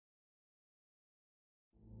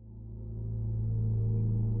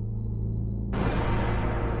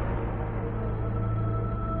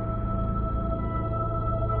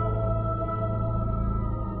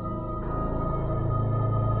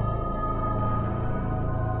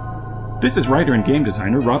This is writer and game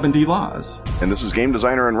designer Robin D. Laws. And this is game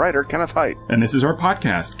designer and writer Kenneth Hite. And this is our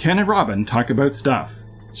podcast, Ken and Robin Talk About Stuff.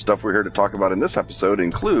 Stuff we're here to talk about in this episode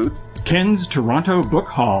include Ken's Toronto Book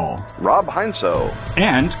Haul, Rob Heinsoe,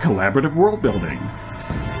 and collaborative world building.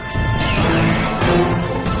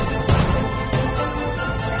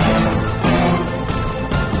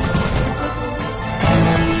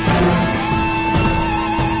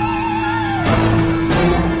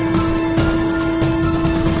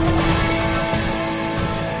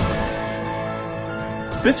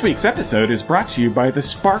 This week's episode is brought to you by the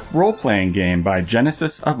Spark role-playing game by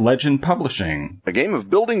Genesis of Legend Publishing. A game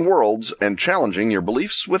of building worlds and challenging your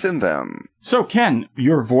beliefs within them. So, Ken,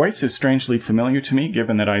 your voice is strangely familiar to me,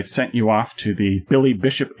 given that I sent you off to the Billy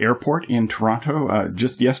Bishop Airport in Toronto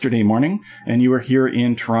just yesterday morning, and you were here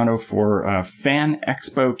in Toronto for Fan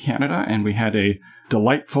Expo Canada, and we had a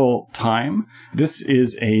delightful time. This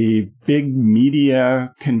is a big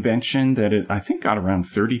media convention that I think got around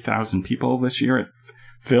 30,000 people this year. It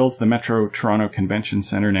fills the Metro Toronto Convention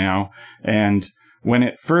Center now. And when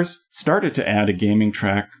it first started to add a gaming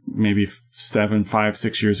track, maybe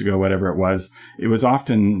 6 years ago, whatever it was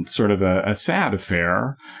often sort of a sad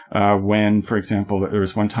affair. When, for example, there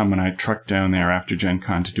was one time when I trucked down there after Gen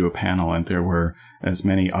Con to do a panel, and there were as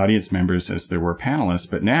many audience members as there were panelists.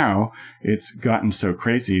 But now it's gotten so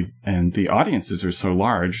crazy, and the audiences are so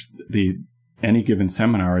large, any given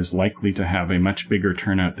seminar is likely to have a much bigger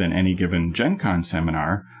turnout than any given Gen Con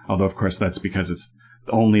seminar, although, of course, that's because it's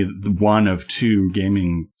only one of two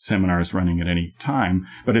gaming seminars running at any time,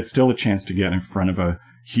 but it's still a chance to get in front of a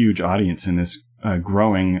huge audience in this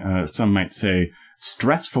growing, some might say,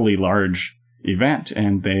 stressfully large event,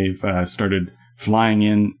 and they've started flying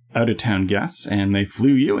in out-of-town guests, and they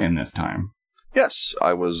flew you in this time. Yes,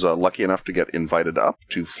 I was lucky enough to get invited up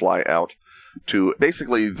to fly out to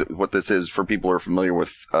basically what this is for people who are familiar with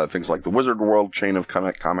things like the Wizard World chain of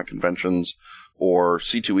comic conventions, or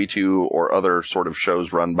C2E2, or other sort of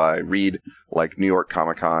shows run by Reed, like New York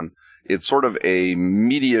Comic Con. It's sort of a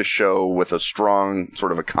media show with a strong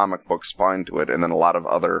sort of a comic book spine to it, and then a lot of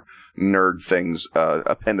other nerd things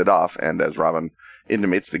appended off. And as Robin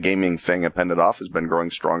intimates, the gaming thing appended off has been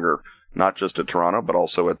growing stronger, not just at Toronto, but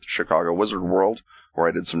also at Chicago Wizard World, where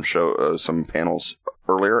I did some panels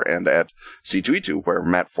earlier, and at C2E2, where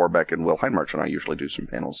Matt Forbeck and Will Heinmarch and I usually do some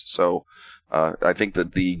panels. So I think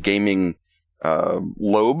that the gaming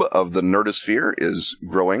lobe of the nerdosphere is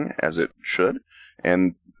growing, as it should,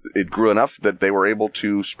 and it grew enough that they were able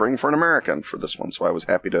to spring for an American for this one, so I was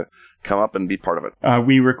happy to come up and be part of it.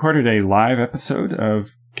 We recorded a live episode of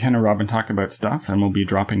Ken and Robin Talk About Stuff, and we'll be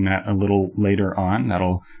dropping that a little later on.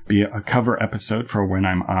 That'll be a cover episode for when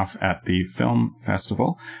I'm off at the film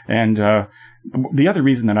festival. And the other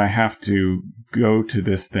reason that I have to go to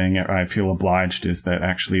this thing, I feel obliged, is that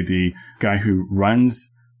actually the guy who runs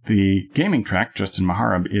the gaming track, Justin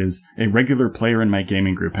Maharab, is a regular player in my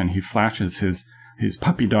gaming group, and he flashes his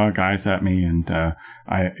puppy dog eyes at me, and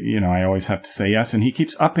I always have to say yes, and he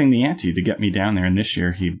keeps upping the ante to get me down there, and this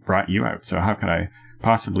year he brought you out, so how could I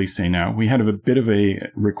possibly say no? We had a bit of a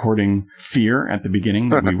recording fear at the beginning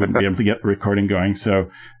that we wouldn't be able to get the recording going,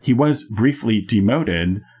 so he was briefly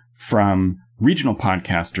demoted from regional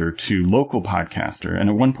podcaster to local podcaster, and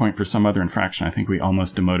at one point, for some other infraction, I think we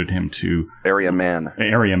almost demoted him to Area Man.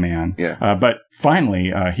 Yeah. But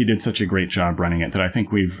finally, he did such a great job running it that I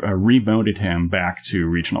think we've remoted him back to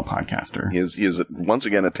regional podcaster. He has once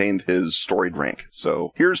again attained his storied rank.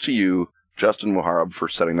 So here's to you, Justin Maharab, for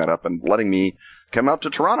setting that up and letting me come out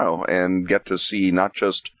to Toronto and get to see not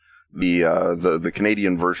just the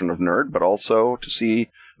Canadian version of Nerd, but also to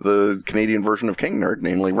see the Canadian version of King Nerd,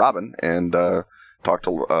 namely Robin, and talk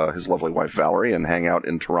to his lovely wife Valerie, and hang out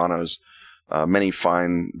in Toronto's many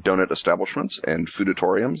fine donut establishments and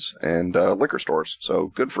fooditoriums and liquor stores.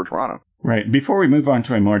 So good for Toronto. Right. Before we move on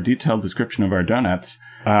to a more detailed description of our donuts,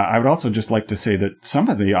 I would also just like to say that some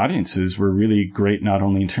of the audiences were really great, not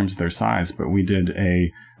only in terms of their size, but we did a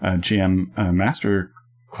GM master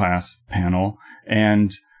class panel,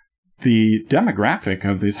 and the demographic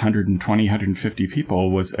of these 120, 150 people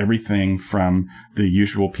was everything from the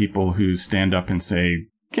usual people who stand up and say,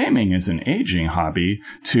 gaming is an aging hobby,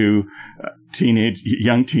 to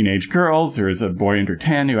young teenage girls. There was a boy under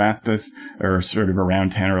 10 who asked us, or sort of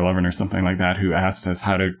around 10 or 11 or something like that, who asked us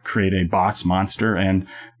how to create a boss monster. And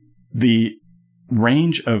the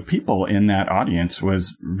range of people in that audience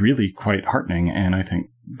was really quite heartening, and I think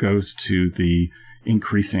goes to the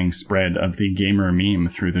increasing spread of the gamer meme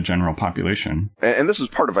through the general population. And this is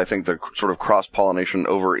part of, I think, the sort of cross-pollination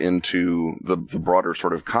over into the broader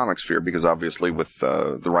sort of comic sphere, because obviously with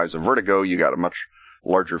the rise of Vertigo, you got a much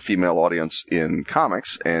larger female audience in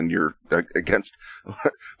comics, and you're against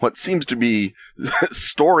what seems to be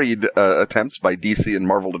storied attempts by DC and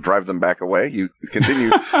Marvel to drive them back away. You continue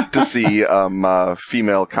to see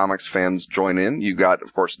female comics fans join in. You got,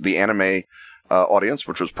 of course, the anime audience,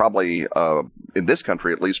 which was probably in this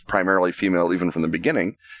country at least primarily female even from the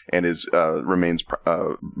beginning, and remains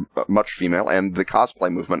much female. And the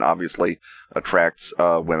cosplay movement obviously attracts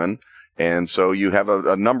women, and so you have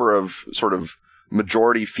a number of sort of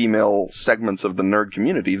majority female segments of the nerd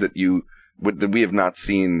community that we have not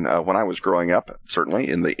seen when I was growing up, certainly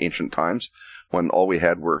in the ancient times when all we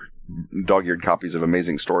had were dog-eared copies of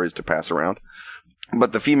Amazing Stories to pass around.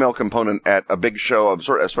 But the female component at a big show,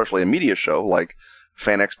 especially a media show like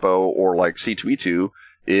Fan Expo or like C2E2,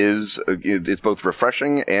 it's both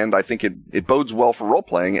refreshing, and I think it bodes well for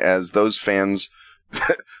role-playing, as those fans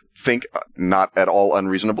think, not at all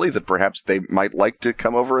unreasonably, that perhaps they might like to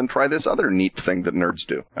come over and try this other neat thing that nerds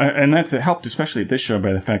do. And that's helped, especially at this show,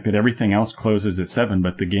 by the fact that everything else closes at 7,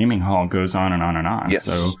 but the gaming hall goes on and on and on. Yes.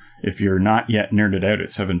 So if you're not yet nerded out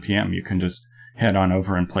at 7 p.m., you can just head on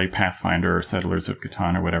over and play Pathfinder or Settlers of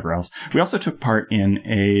Catan or whatever else. We also took part in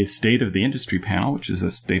a State of the Industry panel, which is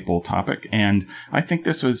a staple topic, and I think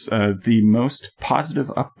this was the most positive,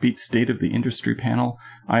 upbeat State of the Industry panel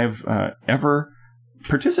I've ever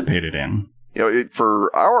participated in. You know, for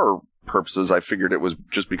our purposes, I figured it was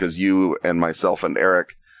just because you and myself and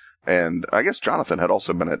Eric, and I guess Jonathan had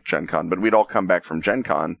also been at Gen Con, but we'd all come back from Gen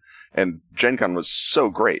Con, and Gen Con was so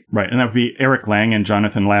great. Right, and that would be Eric Lang and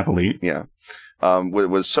Jonathan Lavalette. Yeah. It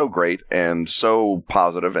was so great and so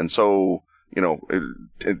positive, and so, you know,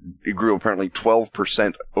 it grew apparently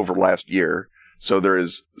 12% over last year. So there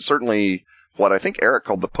is certainly what I think Eric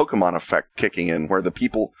called the Pokemon effect kicking in, where the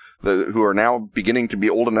people who are now beginning to be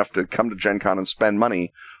old enough to come to Gen Con and spend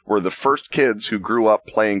money were the first kids who grew up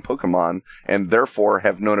playing Pokemon and therefore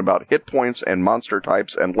have known about hit points and monster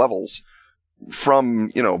types and levels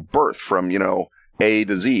from, you know, birth, from, you know, A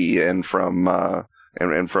to Z, and from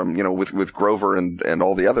and from, you know, with Grover and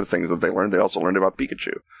all the other things that they learned. They also learned about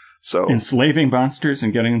Pikachu. So enslaving monsters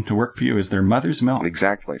and getting them to work for you is their mother's milk.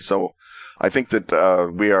 Exactly. So I think that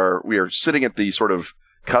we are sitting at the sort of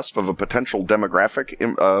cusp of a potential demographic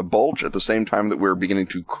bulge at the same time that we're beginning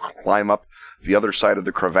to climb up the other side of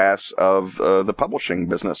the crevasse of the publishing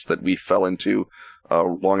business that we fell into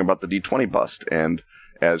long about the D20 bust. And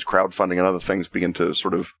as crowdfunding and other things begin to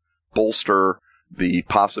sort of bolster the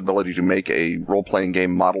possibility to make a role-playing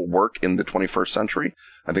game model work in the 21st century,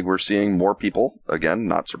 I think we're seeing more people, again,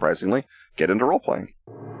 not surprisingly, get into role-playing.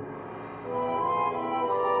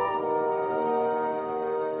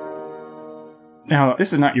 Now,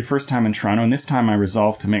 this is not your first time in Toronto, and this time I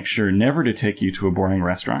resolved to make sure never to take you to a boring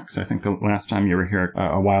restaurant, because I think the last time you were here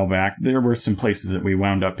a while back, there were some places that we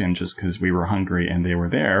wound up in just because we were hungry and they were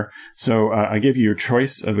there. So I gave you your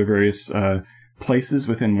choice of the various places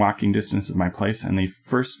within walking distance of my place, and the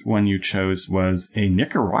first one you chose was a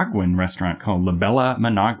Nicaraguan restaurant called La Bella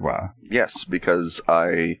Managua. Yes, because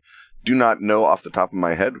I do not know off the top of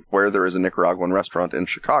my head where there is a Nicaraguan restaurant in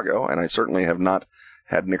Chicago, and I certainly have not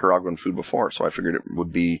had Nicaraguan food before, so I figured it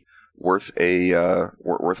would be worth a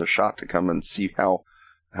shot to come and see how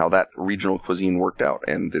that regional cuisine worked out,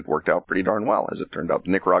 and it worked out pretty darn well, as it turned out.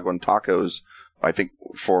 The Nicaraguan tacos, I think,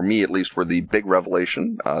 for me at least, were the big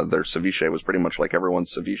revelation. Their ceviche was pretty much like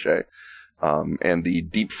everyone's ceviche. And the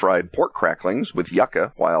deep-fried pork cracklings with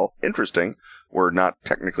yucca, while interesting, were not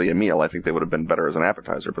technically a meal. I think they would have been better as an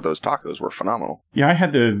appetizer, but those tacos were phenomenal. Yeah, I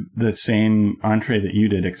had the same entree that you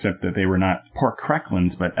did, except that they were not pork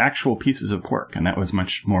cracklings, but actual pieces of pork, and that was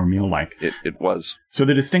much more meal-like. It was. So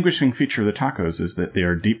the distinguishing feature of the tacos is that they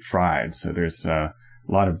are deep-fried, so there's a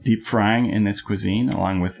lot of deep frying in this cuisine,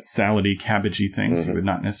 along with salady, cabbagey things you would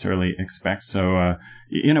not necessarily expect. So,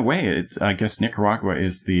 in a way, I guess Nicaragua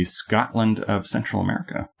is the Scotland of Central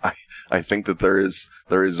America. I think that there is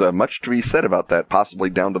much to be said about that, possibly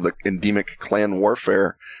down to the endemic clan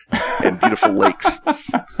warfare and beautiful lakes.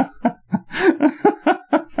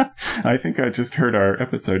 I think I just heard our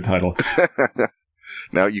episode title.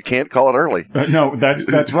 Now, you can't call it early. No,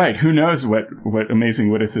 that's right. Who knows what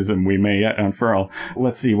amazing witticism we may yet unfurl.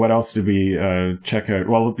 Let's see, what else did we check out?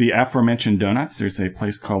 Well, the aforementioned donuts. There's a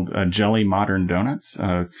place called Jelly Modern Donuts,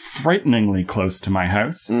 frighteningly close to my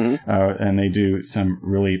house. Mm-hmm. And they do some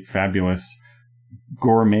really fabulous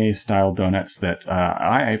gourmet-style donuts that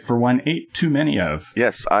I, for one, ate too many of.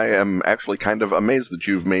 Yes, I am actually kind of amazed that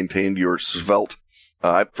you've maintained your svelte.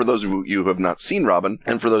 For those of you who have not seen Robin,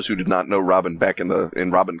 and for those who did not know Robin back in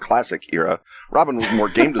Robin Classic era, Robin was more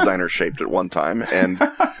game designer shaped at one time, and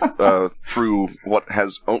through what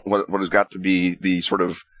has got to be the sort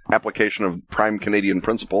of application of prime Canadian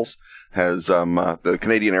principles has the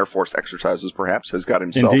Canadian Air Force exercises perhaps has got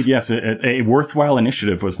himself. Indeed, yes, a worthwhile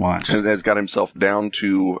initiative was launched. Has got himself down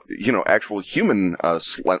to actual human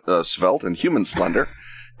svelte and human slender,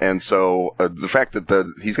 and so the fact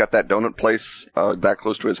that he's got that donut place that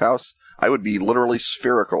close to his house, I would be literally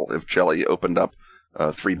spherical if Jelly opened up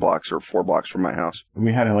 3 blocks or 4 blocks from my house.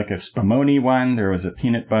 We had a Spumoni one. There was a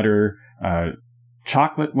peanut butter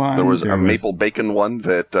chocolate one. There was a maple bacon one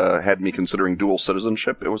that had me considering dual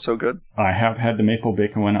citizenship. It was so good. I have had the maple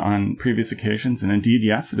bacon one on previous occasions, and indeed,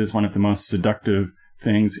 yes, it is one of the most seductive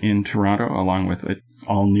things in Toronto, along with its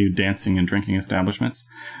all-new dancing and drinking establishments.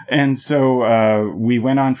 And so we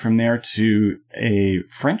went on from there to a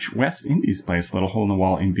French West Indies place, little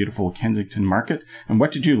hole-in-the-wall in beautiful Kensington Market. And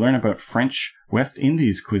what did you learn about French West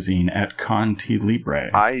Indies cuisine at Conti Libre?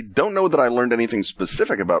 I don't know that I learned anything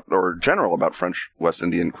specific about, or general about French West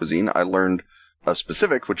Indian cuisine. I learned a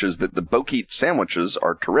specific, which is that the boquete sandwiches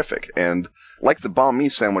are terrific. And like the banh mi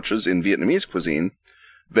sandwiches in Vietnamese cuisine,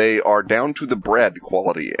 they are down to the bread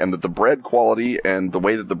quality, and that the bread quality and the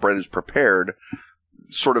way that the bread is prepared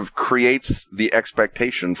sort of creates the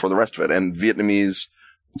expectation for the rest of it. And Vietnamese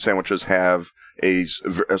sandwiches have a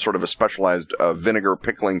sort of a specialized vinegar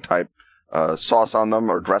pickling type sauce on them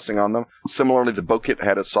or dressing on them. Similarly, the boquete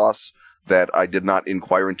had a sauce that I did not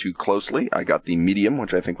inquire into closely. I got the medium,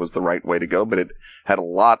 which I think was the right way to go, but it had a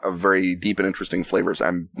lot of very deep and interesting flavors.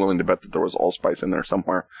 I'm willing to bet that there was allspice in there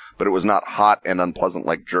somewhere, but it was not hot and unpleasant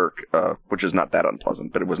like jerk, which is not that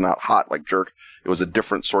unpleasant, but it was not hot like jerk. It was a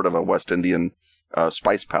different sort of a West Indian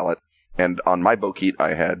spice palette. And on my boquete,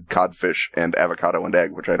 I had codfish and avocado and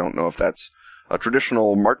egg, which I don't know if that's a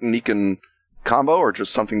traditional Martinican combo or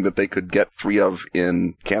just something that they could get 3 of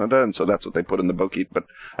in Canada, and so that's what they put in the boquete. But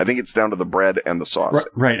I think it's down to the bread and the sauce.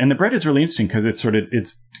 Right. And the bread is really interesting because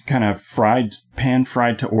it's kind of pan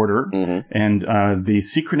fried to order, and the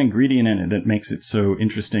secret ingredient in it that makes it so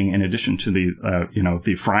interesting, in addition to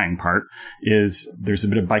the frying part, is there's a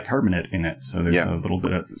bit of bicarbonate in it, so there's a little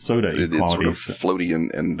bit of soda quality. It's sort of floaty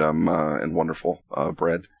and wonderful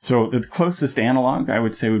bread. So the closest analog I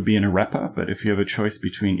would say would be an arepa, but if you have a choice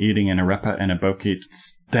between eating an arepa and a boquete,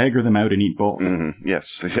 stagger them out and eat both.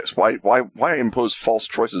 Yes. Why impose false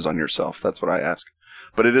choices on yourself? That's what I ask.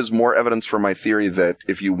 But it is more evidence for my theory that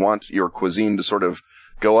if you want your cuisine to sort of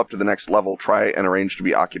go up to the next level, try and arrange to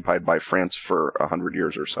be occupied by France for 100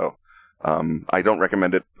 years or so. I don't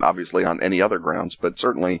recommend it, obviously, on any other grounds, but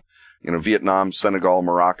certainly, Vietnam, Senegal,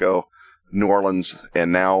 Morocco, New Orleans,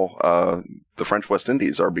 and now the French West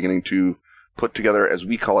Indies are beginning to put together, as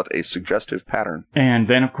we call it, a suggestive pattern. And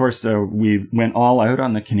then, of course, we went all out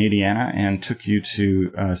on the Canadiana and took you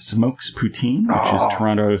to Smokes Poutine, which is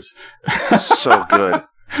Toronto's... So good.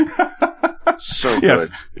 So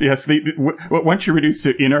good. Yes. Once you're reduced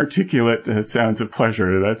to inarticulate sounds of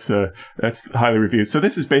pleasure, that's highly reviewed. So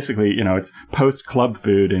this is basically, it's post-club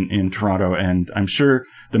food in Toronto, and I'm sure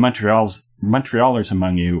the Montrealers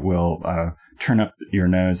among you will turn up your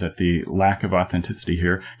nose at the lack of authenticity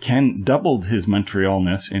here. Ken doubled his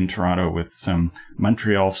Montrealness in Toronto with some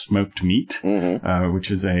Montreal smoked meat,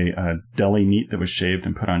 which is a deli meat that was shaved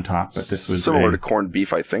and put on top. But this was similar to corned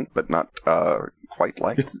beef, I think, but not quite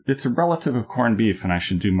like. It's a relative of corned beef, and I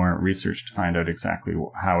should do more research to find out exactly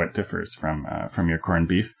how it differs from your corned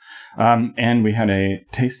beef. And we had a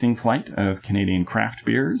tasting flight of Canadian craft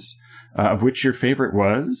beers. Of which your favorite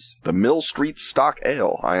was? The Mill Street Stock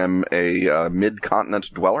Ale. I am a mid-continent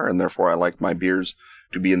dweller, and therefore I like my beers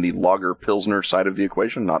to be in the lager pilsner side of the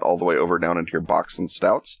equation, not all the way over down into your bocks and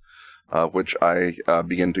stouts, which I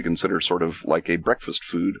begin to consider sort of like a breakfast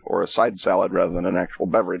food or a side salad rather than an actual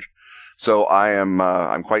beverage. So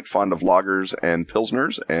I'm quite fond of lagers and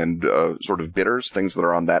pilsners and sort of bitters, things that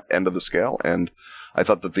are on that end of the scale. And I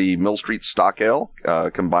thought that the Mill Street Stock Ale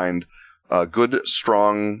combined good,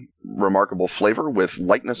 strong, remarkable flavor with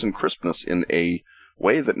lightness and crispness in a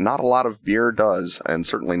way that not a lot of beer does, and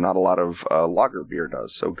certainly not a lot of lager beer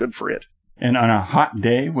does. So good for it. And on a hot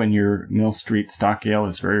day when your Mill Street Stock Ale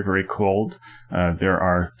is very, very cold, there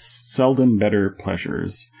are seldom better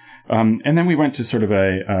pleasures. And then we went to sort of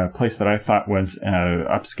a place that I thought was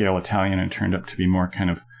upscale Italian and turned up to be more kind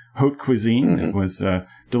of haute cuisine. It was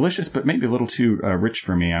delicious, but maybe a little too rich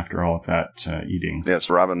for me after all of that eating. Yes,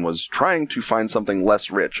 Robin was trying to find something less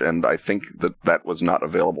rich, and I think that was not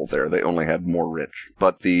available there. They only had more rich.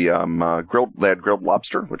 But they had grilled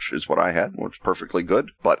lobster, which is what I had, which is perfectly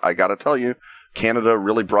good. But I gotta tell you, Canada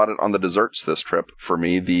really brought it on the desserts this trip for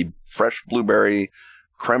me. The fresh blueberry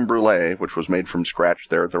creme brulee, which was made from scratch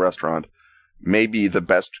there at the restaurant, may be the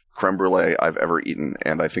best creme brulee I've ever eaten,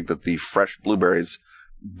 and I think that the fresh blueberries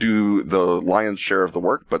do the lion's share of the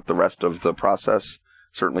work, but the rest of the process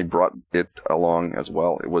certainly brought it along as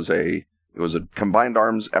well. It was a combined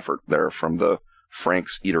arms effort there from the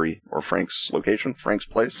Frank's Eatery, or Frank's location, Frank's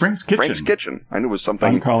Place? Frank's Kitchen. Frank's Kitchen. I knew it was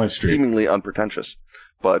something on College Street, seemingly unpretentious.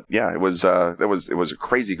 But yeah, it was a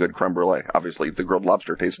crazy good creme brulee. Obviously, the grilled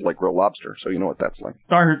lobster tasted like grilled lobster, so you know what that's like.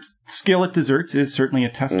 Our skill at desserts is certainly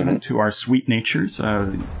a testament to our sweet natures.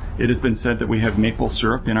 It has been said that we have maple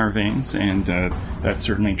syrup in our veins, and that's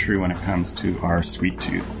certainly true when it comes to our sweet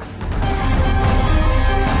tooth.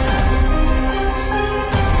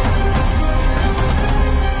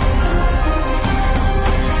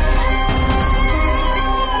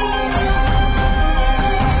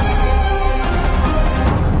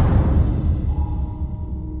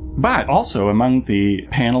 But also, among the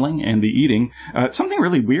paneling and the eating, something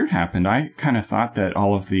really weird happened. I kind of thought that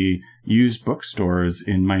all of the used bookstores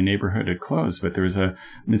in my neighborhood had closed, but there was a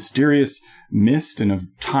mysterious mist and a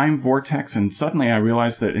time vortex, and suddenly I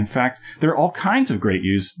realized that, in fact, there are all kinds of great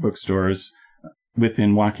used bookstores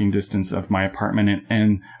within walking distance of my apartment.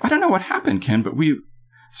 And I don't know what happened, Ken, but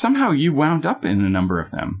somehow you wound up in a number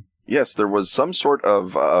of them. Yes, there was some sort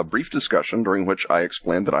of brief discussion during which I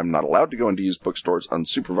explained that I'm not allowed to go into used bookstores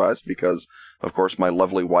unsupervised because, of course, my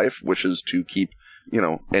lovely wife wishes to keep,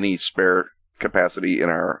 any spare capacity in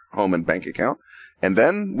our home and bank account. And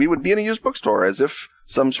then we would be in a used bookstore as if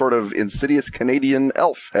some sort of insidious Canadian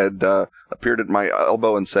elf had appeared at my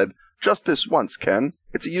elbow and said, "Just this once, Ken.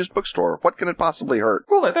 It's a used bookstore. What can it possibly hurt?"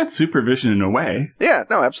 Well, that's supervision in a way. Yeah,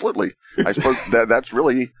 no, absolutely. I suppose that's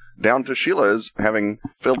really down to Sheila as having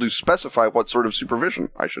failed to specify what sort of supervision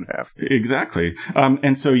I should have. Exactly.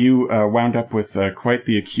 And so you wound up with quite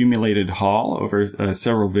the accumulated haul over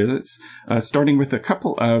several visits, starting with a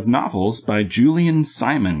couple of novels by Julian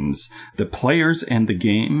Simons, The Players and the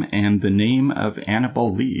Game, and The Name of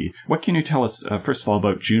Annabel Lee. What can you tell us, first of all,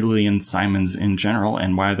 about Julian Simons in general,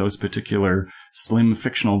 and why those particular slim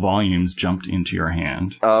fictional volumes jumped into your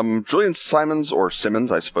hand? Julian Simons, or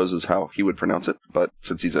Simmons, I suppose is how he would pronounce it, but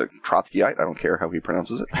since he's a Trotskyite, I don't care how he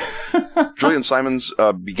pronounces it. Julian Simons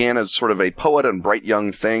began as sort of a poet and bright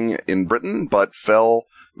young thing in Britain, but fell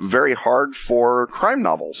very hard for crime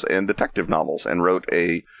novels and detective novels, and wrote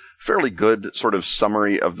a fairly good sort of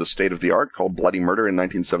summary of the state of the art called Bloody Murder in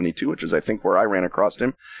 1972, which is, I think, where I ran across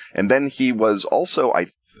him. And then he was also,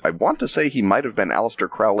 I want to say he might have been Aleister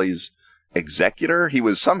Crowley's executor. He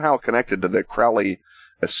was somehow connected to the Crowley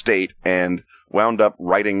estate and wound up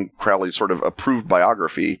writing Crowley's sort of approved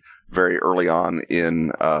biography very early on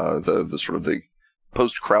in the sort of the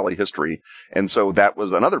post-Crowley history. And so that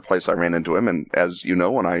was another place I ran into him. And as you know,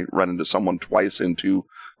 when I run into someone twice into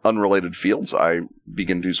unrelated fields, I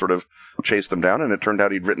begin to sort of chase them down. And it turned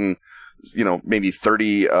out he'd written, maybe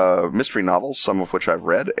 30 mystery novels, some of which I've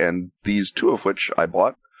read, and these two of which I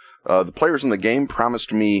bought. The Players in the Game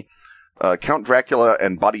promised me Count Dracula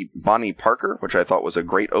and Bonnie Parker, which I thought was a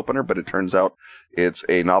great opener, but it turns out it's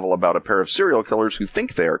a novel about a pair of serial killers who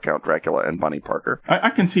think they are Count Dracula and Bonnie Parker. I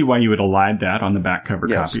can see why you would elide that on the back cover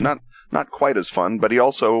copy. Yes, not quite as fun, but he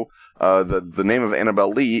also, the Name of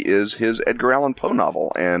Annabel Lee is his Edgar Allan Poe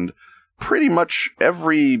novel, and pretty much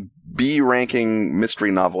every B-ranking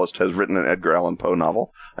mystery novelist has written an Edgar Allan Poe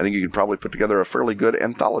novel. I think you could probably put together a fairly good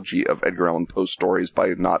anthology of Edgar Allan Poe stories by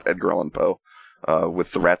not Edgar Allan Poe.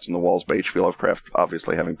 With The Rats in the Walls by H.P. Lovecraft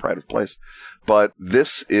obviously having pride of place. But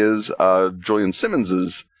this is Julian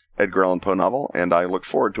Simmons's Edgar Allan Poe novel, and I look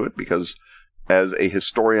forward to it because as a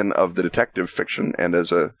historian of the detective fiction and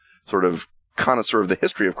as a sort of connoisseur of the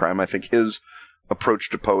history of crime, I think his approach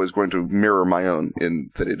to Poe is going to mirror my own in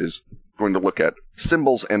that it is going to look at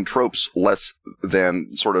symbols and tropes less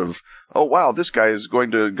than sort of, oh wow, this guy is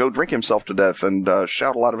going to go drink himself to death and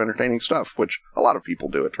shout a lot of entertaining stuff, which a lot of people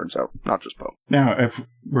do, it turns out, not just Poe. Now, if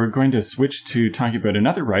we're going to switch to talking about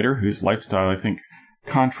another writer whose lifestyle, I think,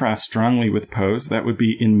 contrasts strongly with Poe's, that would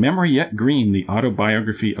be In Memory Yet Green, the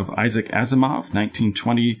autobiography of Isaac Asimov,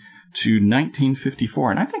 1920 to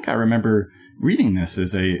 1954. And I think I remember reading this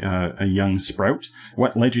as a young sprout.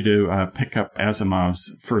 What led you to pick up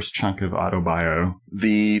Asimov's first chunk of autobio?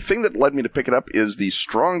 The thing that led me to pick it up is the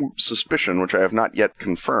strong suspicion, which I have not yet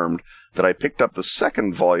confirmed, that I picked up the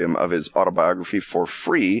second volume of his autobiography for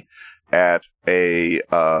free at the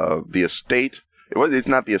estate. It's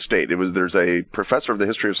not the estate. There's a professor of the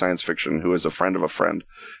history of science fiction who is a friend of a friend,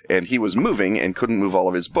 and he was moving and couldn't move all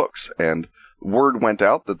of his books. And word went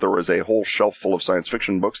out that there was a whole shelf full of science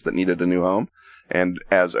fiction books that needed a new home. And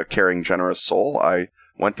as a caring, generous soul, I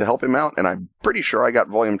went to help him out, and I'm pretty sure I got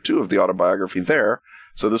volume 2 of the autobiography there.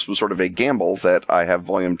 So this was sort of a gamble that I have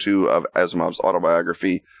volume 2 of Asimov's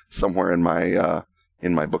autobiography somewhere in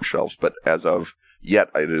my bookshelves. But as of Yet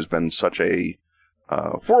it has been such a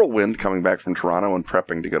whirlwind coming back from Toronto and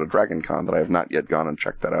prepping to go to Dragon Con that I have not yet gone and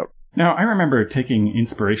checked that out. Now, I remember taking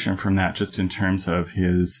inspiration from that just in terms of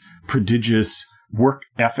his prodigious work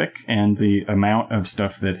ethic and the amount of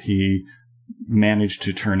stuff that he managed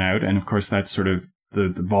to turn out. And of course, that's sort of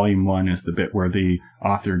the volume 1 is the bit where the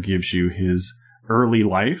author gives you his early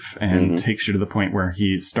life and takes you to the point where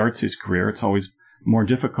he starts his career. It's always more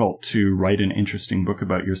difficult to write an interesting book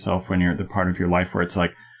about yourself when you're at the part of your life where it's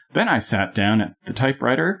like, then I sat down at the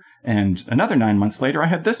typewriter, and another 9 months later I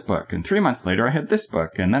had this book, and 3 months later I had this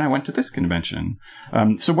book, and then I went to this convention.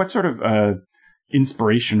 So what sort of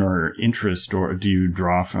inspiration or interest or do you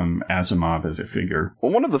draw from Asimov as a figure?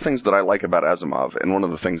 Well, one of the things that I like about Asimov, and one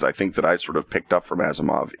of the things I think that I sort of picked up from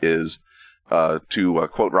Asimov is, to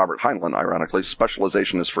quote Robert Heinlein, ironically,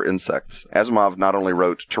 specialization is for insects. Asimov not only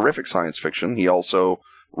wrote terrific science fiction, he also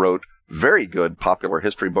wrote very good popular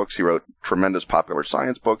history books. He wrote tremendous popular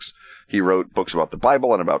science books. He wrote books about the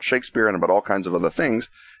Bible and about Shakespeare and about all kinds of other things.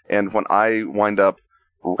 And when I wind up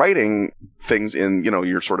writing things in,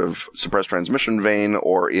 your sort of suppressed transmission vein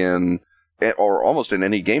or almost in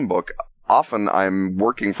any game book, often I'm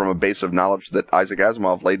working from a base of knowledge that Isaac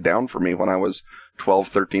Asimov laid down for me when I was 12,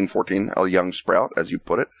 13, 14, a young sprout, as you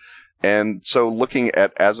put it. And so looking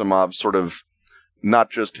at Asimov's sort of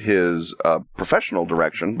not just his professional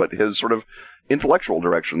direction, but his sort of intellectual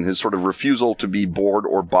direction, his sort of refusal to be bored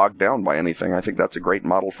or bogged down by anything. I think that's a great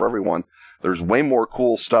model for everyone. There's way more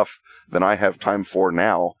cool stuff than I have time for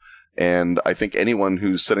now, and I think anyone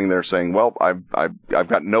who's sitting there saying, well, I've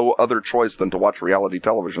got no other choice than to watch reality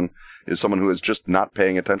television is someone who is just not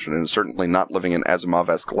paying attention and is certainly not living an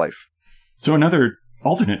Asimov-esque life. So another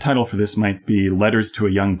alternate title for this might be Letters to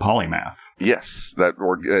a Young Polymath. Yes,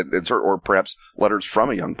 or perhaps Letters from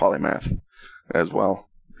a Young Polymath as well.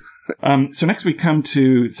 So next we come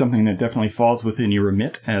to something that definitely falls within your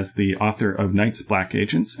remit as the author of Night's Black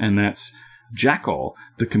Agents, and that's Jackal,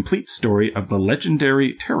 the complete story of the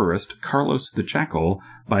legendary terrorist Carlos the Jackal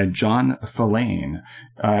by John Fallain.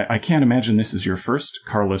 I can't imagine this is your first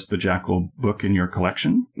Carlos the Jackal book in your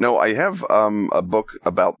collection. No, I have a book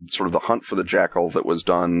about sort of the hunt for the Jackal that was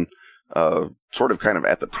done sort of kind of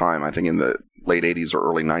at the time, I think in the late 80s or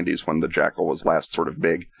early 90s when the Jackal was last sort of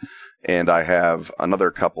big. And I have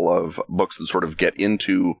another couple of books that sort of get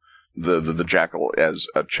into the Jackal as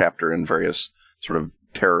a chapter in various sort of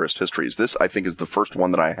terrorist histories. This, I think, is the first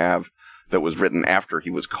one that I have that was written after he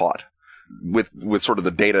was caught, with sort of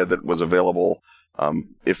the data that was available,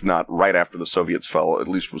 if not right after the Soviets fell, at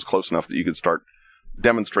least was close enough that you could start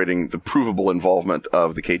demonstrating the provable involvement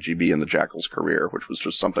of the KGB in the Jackal's career, which was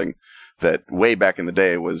just something that way back in the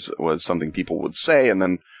day was something people would say and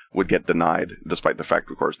then would get denied, despite the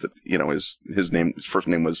fact, of course, that his first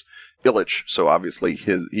name was Illich, so obviously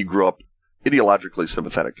he grew up ideologically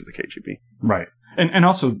sympathetic to the KGB. Right. And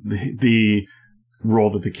also the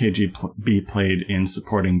role that the KGB played in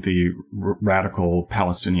supporting the radical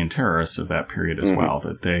Palestinian terrorists of that period as well,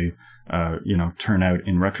 that they, turn out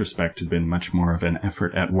in retrospect to have been much more of an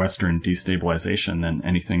effort at Western destabilization than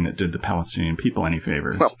anything that did the Palestinian people any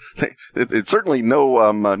favors. Well, it's certainly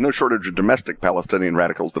no shortage of domestic Palestinian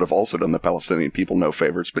radicals that have also done the Palestinian people no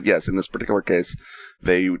favors. But yes, in this particular case,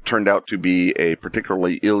 they turned out to be a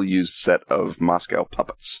particularly ill-used set of Moscow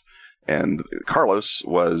puppets. And Carlos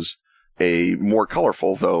was a more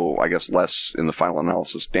colorful, though I guess less in the final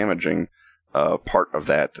analysis damaging part of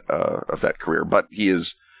that career. But he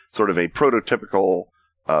is sort of a prototypical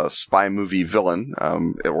spy movie villain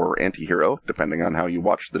or anti-hero, depending on how you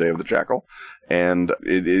watch The Day of the Jackal. And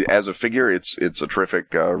as a figure, it's a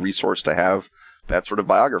terrific resource to have that sort of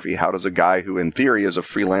biography. How does a guy who, in theory, is a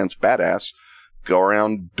freelance badass go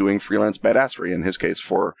around doing freelance badassery? In his case,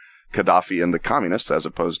 for Gaddafi and the communists, as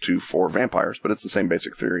opposed to for vampires, but it's the same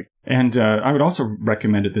basic theory. And I would also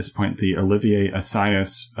recommend at this point the Olivier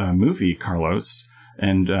Assayas movie, Carlos,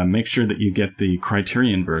 and make sure that you get the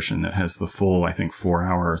Criterion version that has the full, I think,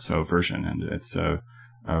 4-hour or so version. And it's a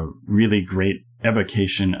really great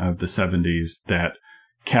evocation of the 70s that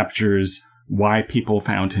captures why people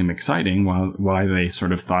found him exciting, why they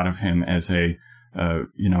sort of thought of him as a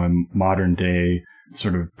modern day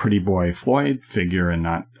sort of pretty boy Floyd figure and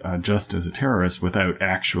not just as a terrorist, without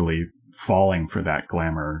actually falling for that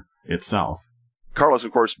glamour itself. Carlos,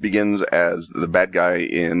 of course, begins as the bad guy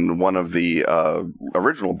in one of the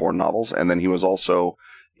original Bourne novels, and then he was also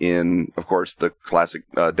in, of course, the classic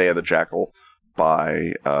Day of the Jackal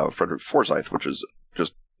by Frederick Forsyth, which is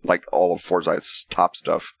just like all of Forsyth's top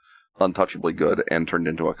stuff, untouchably good, and turned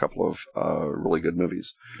into a couple of really good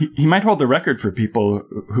movies. He might hold the record for people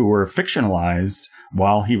who were fictionalized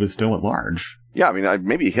while he was still at large. Yeah, I mean,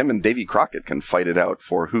 maybe him and Davy Crockett can fight it out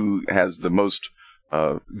for who has the most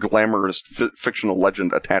glamorous fictional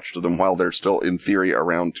legend attached to them while they're still, in theory,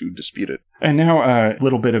 around to dispute it. And now a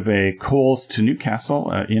little bit of a Coles to Newcastle.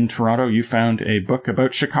 In Toronto, you found a book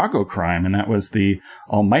about Chicago crime, and that was The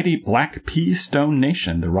Almighty Black Pea Stone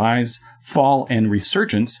Nation, The Rise, Fall, and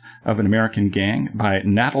Resurgence of an American Gang by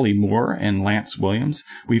Natalie Moore and Lance Williams.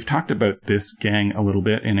 We've talked about this gang a little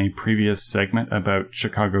bit in a previous segment about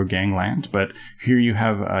Chicago gangland, but here you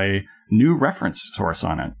have a new reference source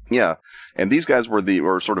on it. Yeah, and these guys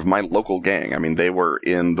were sort of my local gang. I mean, they were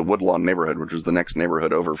in the Woodlawn neighborhood, which was the next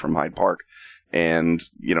neighborhood over from Hyde Park. And,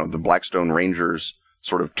 you know, the Blackstone Rangers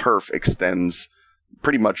sort of turf extends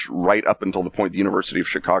pretty much right up until the point the University of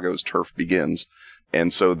Chicago's turf begins.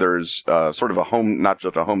 And so there's sort of a home, not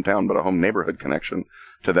just a hometown, but a home neighborhood connection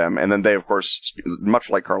to them. And then they, of course, much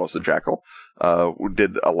like Carlos the Jackal,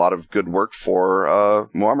 did a lot of good work for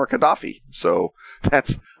Muammar Gaddafi. So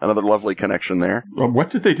that's another lovely connection there. Well,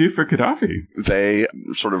 what did they do for Gaddafi? They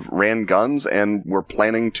sort of ran guns and were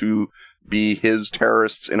planning to be his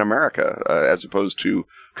terrorists in America, as opposed to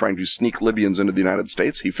trying to sneak Libyans into the United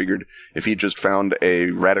States. He figured if he just found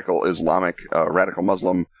a radical Islamic, radical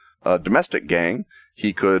Muslim domestic gang,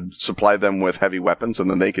 he could supply them with heavy weapons and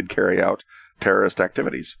then they could carry out terrorist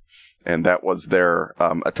activities. And that was their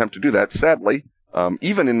attempt to do that. Sadly,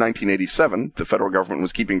 even in 1987, the federal government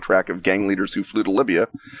was keeping track of gang leaders who flew to Libya.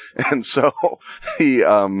 And so he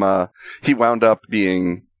wound up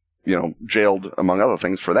being, you know, jailed, among other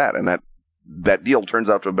things, for that. And that deal turns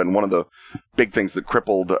out to have been one of the big things that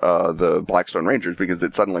crippled the Blackstone Rangers, because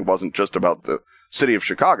it suddenly wasn't just about the city of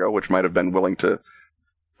Chicago, which might have been willing to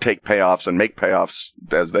take payoffs and make payoffs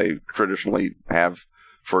as they traditionally have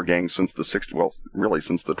for gangs since the 60s, well, really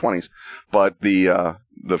since the 20s. But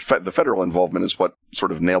the federal involvement is what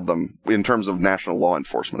sort of nailed them in terms of national law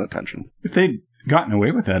enforcement attention. If they'd gotten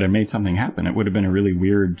away with that and made something happen, it would have been a really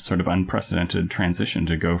weird, sort of unprecedented transition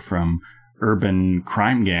to go from urban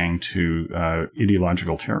crime gang to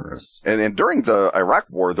ideological terrorists. And during the Iraq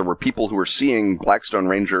War, there were people who were seeing Blackstone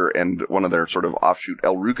Ranger and one of their sort of offshoot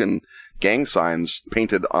El Rukin gang signs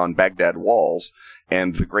painted on Baghdad walls.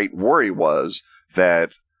 And the great worry was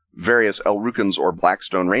that various El Rukins or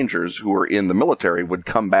Blackstone Rangers who were in the military would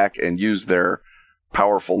come back and use their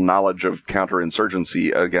powerful knowledge of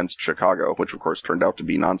counterinsurgency against Chicago, which of course turned out to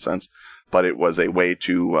be nonsense. But it was a way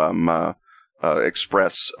to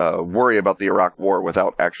express worry about the Iraq War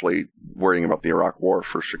without actually worrying about the Iraq War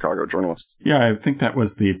for Chicago journalists. Yeah, I think that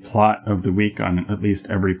was the plot of the week on at least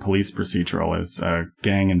every police procedural, is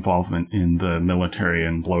gang involvement in the military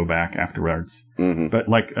and blowback afterwards. Mm-hmm. But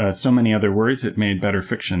like so many other worries, it made better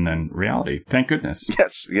fiction than reality. Thank goodness.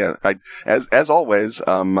 Yes, yeah. As always,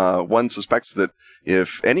 one suspects that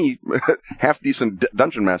if any half-decent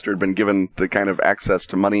dungeon master had been given the kind of access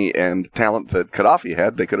to money and talent that Gaddafi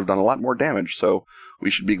had, they could have done a lot more damage. So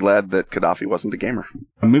we should be glad that Gaddafi wasn't a gamer.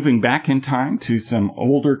 Moving back in time to some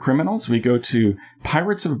older criminals, we go to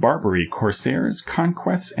Pirates of Barbary, Corsairs,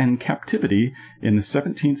 Conquests, and Captivity in the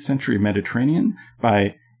 17th Century Mediterranean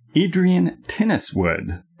by Adrian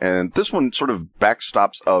Tinniswood. And this one sort of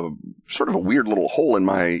backstops a sort of a weird little hole in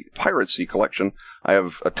my piracy collection. I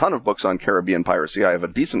have a ton of books on Caribbean piracy. I have a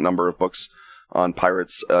decent number of books on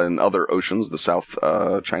pirates in other oceans. The South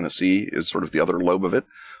China Sea is sort of the other lobe of it.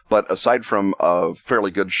 But aside from a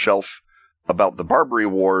fairly good shelf about the Barbary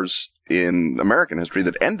Wars in American history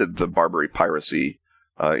that ended the Barbary piracy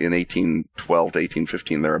in 1812 to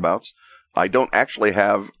 1815 thereabouts, I don't actually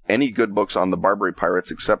have any good books on the Barbary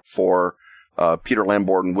pirates except for Peter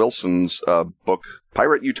Lamborn Wilson's book,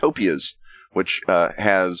 Pirate Utopias, which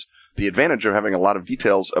has the advantage of having a lot of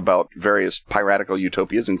details about various piratical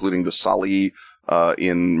utopias, including the Salih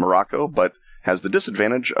in Morocco, but has the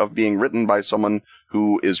disadvantage of being written by someone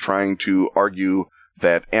who is trying to argue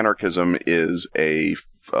that anarchism is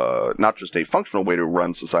not just a functional way to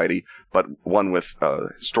run society, but one with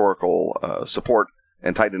historical support,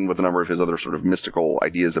 and tied in with a number of his other sort of mystical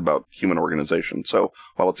ideas about human organization. So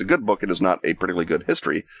while it's a good book, it is not a particularly good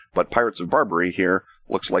history, but Pirates of Barbary here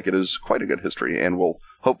looks like it is quite a good history and will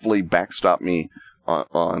hopefully backstop me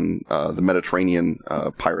on the Mediterranean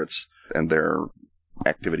pirates and their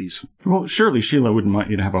activities. Well, surely Sheila wouldn't want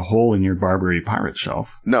you to have a hole in your Barbary pirate shelf.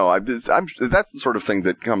 No, that's the sort of thing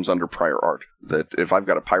that comes under prior art, that if I've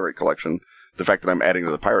got a pirate collection, the fact that I'm adding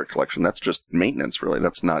to the pirate collection, that's just maintenance, really.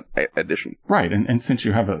 That's not addition. Right, and since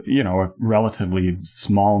you have a relatively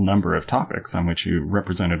small number of topics on which you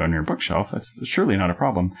represent it on your bookshelf, that's surely not a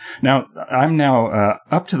problem. Now, I'm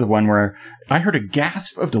up to the one where I heard a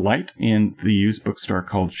gasp of delight in the used bookstore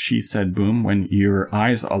called She Said Boom when your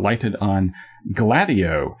eyes alighted on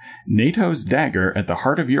Gladio, NATO's dagger at the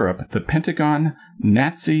heart of Europe, the Pentagon,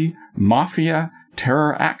 Nazi, Mafia,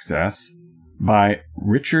 Terror Access, by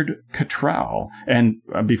Richard Cottrell. And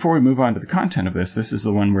before we move on to the content of this is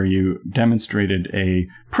the one where you demonstrated a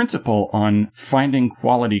principle on finding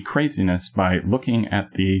quality craziness by looking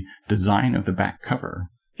at the design of the back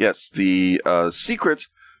cover. Yes, the secret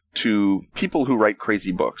to people who write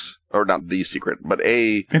crazy books, or not the secret, but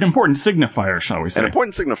an important signifier, shall we say? An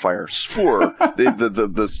important signifier. Spur.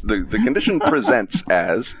 the condition presents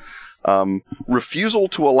as refusal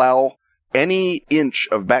to allow any inch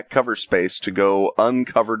of back cover space to go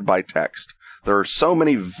uncovered by text. There are so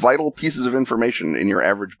many vital pieces of information in your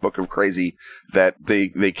average book of crazy that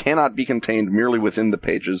they cannot be contained merely within the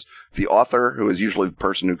pages. The author, who is usually the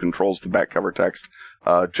person who controls the back cover text,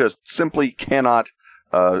 just simply cannot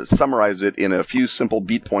summarize it in a few simple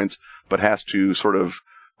beat points, but has to sort of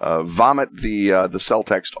vomit the cell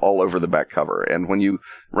text all over the back cover. And when you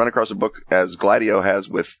run across a book as Gladio has,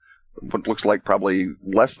 with what looks like probably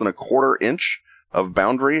less than a quarter inch of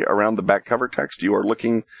boundary around the back cover text, you are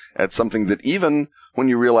looking at something that, even when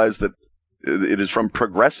you realize that it is from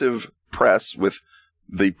Progressive Press with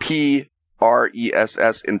the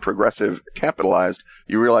PRESS in progressive capitalized,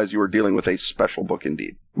 you realize you are dealing with a special book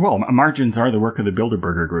indeed. Well, margins are the work of the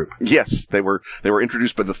Bilderberger Group. Yes, they were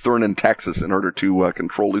introduced by the Thurn and Taxis in order to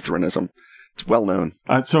control Lutheranism. It's well known.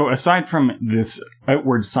 So aside from this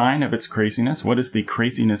outward sign of its craziness, what is the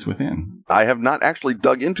craziness within? I have not actually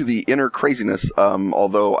dug into the inner craziness,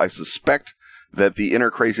 although I suspect that the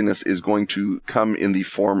inner craziness is going to come in the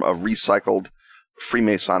form of recycled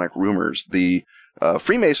Freemasonic rumors. The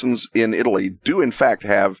Freemasons in Italy do, in fact,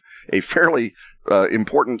 have a fairly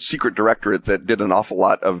important secret directorate that did an awful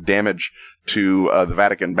lot of damage to the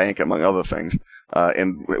Vatican Bank, among other things.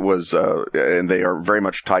 And they are very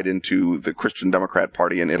much tied into the Christian Democrat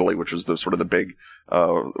Party in Italy, which was the sort of the big,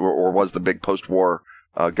 or was the big post-war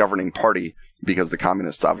governing party, because the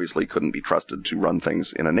communists obviously couldn't be trusted to run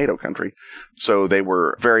things in a NATO country. So they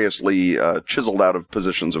were variously chiseled out of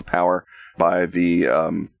positions of power by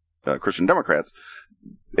the Christian Democrats.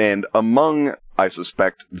 And among, I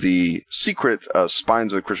suspect, the secret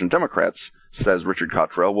spines of the Christian Democrats, says Richard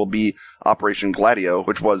Cottrell, will be Operation Gladio,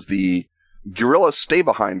 which was the guerrilla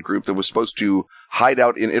stay-behind group that was supposed to hide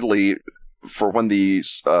out in Italy for when the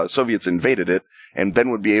Soviets invaded it, and then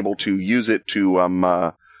would be able to use it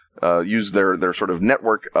to use their sort of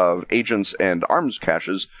network of agents and arms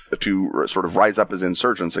caches to sort of rise up as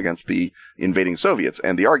insurgents against the invading Soviets.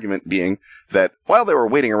 And the argument being that while they were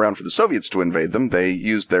waiting around for the Soviets to invade them, they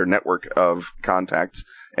used their network of contacts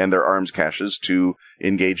and their arms caches to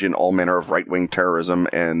engage in all manner of right-wing terrorism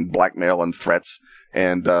and blackmail and threats,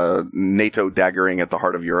 and NATO daggering at the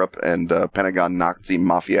heart of Europe, and Pentagon Nazi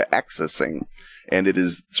Mafia accessing. And it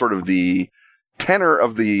is sort of the tenor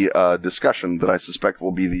of the discussion that I suspect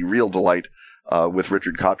will be the real delight with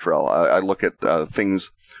Richard Cottrell. I look at things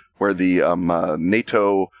where the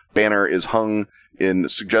NATO banner is hung in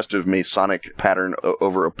suggestive Masonic pattern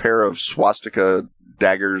over a pair of swastika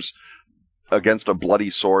daggers against a bloody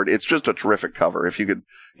sword. It's just a terrific cover. If you could,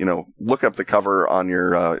 look up the cover on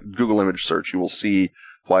your Google image search, you will see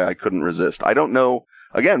why I couldn't resist. I don't know.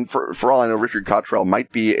 Again, for all I know, Richard Cottrell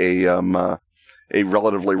might be a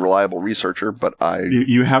relatively reliable researcher, but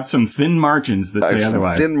you have some thin margins that say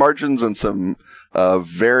otherwise. Thin margins and some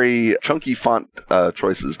very chunky font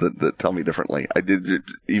choices that tell me differently.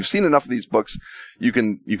 You've seen enough of these books. You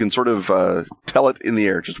can sort of tell it in the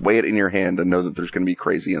air. Just weigh it in your hand and know that there's going to be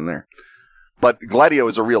crazy in there. But Gladio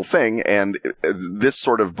is a real thing, and this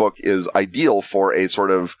sort of book is ideal for a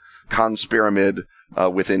sort of conspiramid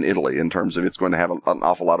within Italy, in terms of it's going to have an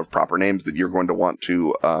awful lot of proper names that you're going to want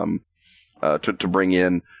to bring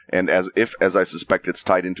in, and as I suspect, it's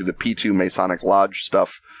tied into the P2 Masonic Lodge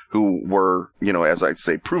stuff, who were, as I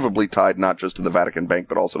say, provably tied not just to the Vatican Bank,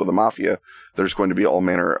 but also to the Mafia. There's going to be all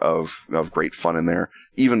manner of great fun in there,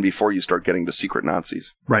 even before you start getting to secret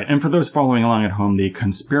Nazis. Right, and for those following along at home, the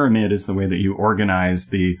conspiramid is the way that you organize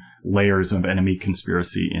the layers of enemy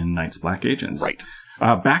conspiracy in Night's Black Agents. Right.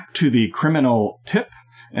 Back to the criminal tip.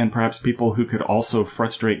 and perhaps people who could also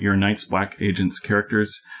frustrate your Night's Black Agents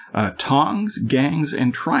characters. Tongs, Gangs,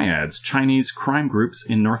 and Triads, Chinese Crime Groups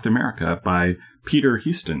in North America by Peter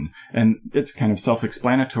Houston. And it's kind of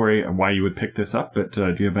self-explanatory why you would pick this up, but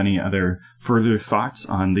do you have any other further thoughts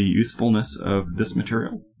on the usefulness of this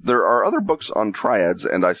material? There are other books on triads,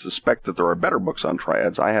 and I suspect that there are better books on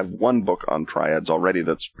triads. I have one book on triads already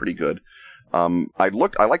that's pretty good. I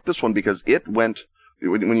like this one because it went,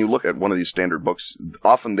 when you look at one of these standard books,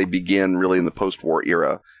 often they begin really in the post-war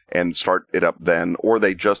era and start it up then, or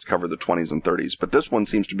they just cover the 20s and 30s. But this one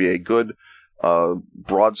seems to be a good,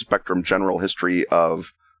 broad spectrum general history of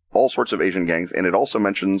all sorts of Asian gangs, and it also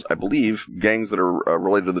mentions, I believe, gangs that are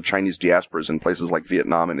related to the Chinese diasporas in places like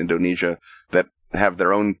Vietnam and Indonesia that have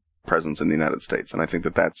their own presence in the United States. And I think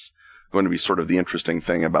that that's going to be sort of the interesting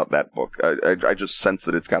thing about that book. I just sense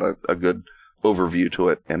that it's got a good overview to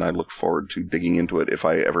it, and I look forward to digging into it if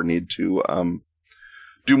I ever need to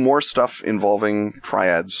do more stuff involving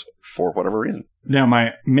triads for whatever reason. Now,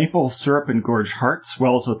 my maple syrup and gorge heart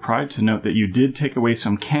swells with pride to note that you did take away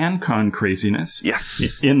some CanCon craziness. Yes.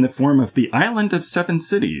 In the form of The Island of Seven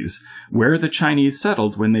Cities, Where the Chinese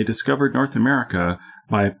Settled When They Discovered North America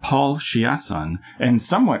by Paul Chiasson. And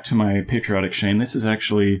somewhat to my patriotic shame, this is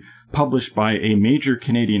actually published by a major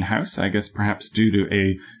Canadian house, I guess perhaps due to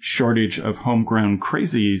a shortage of homegrown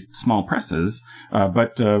crazy small presses.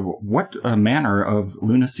 But what manner of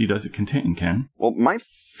lunacy does it contain, Ken? Well, my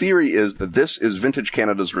theory is that this is Vintage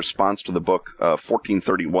Canada's response to the book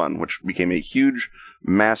 1431, which became a huge,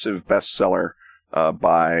 massive bestseller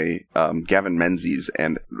by Gavin Menzies,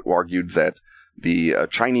 and argued that the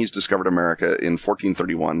Chinese discovered America in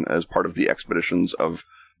 1431 as part of the expeditions of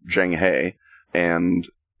Zheng He, and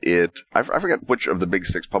I forget which of the big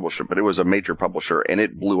six published it, but it was a major publisher, and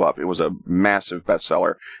it blew up. It was a massive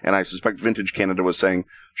bestseller, and I suspect Vintage Canada was saying,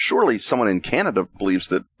 surely someone in Canada believes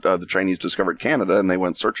that the Chinese discovered Canada, and they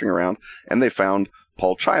went searching around, and they found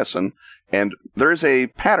Paul Chiasson. And there is a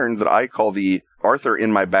pattern that I call the Arthur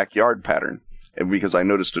in my backyard pattern, because I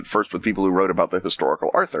noticed it first with people who wrote about the historical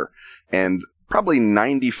Arthur. And probably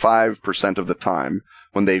 95% of the time,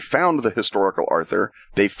 when they found the historical Arthur,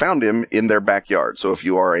 they found him in their backyard. So if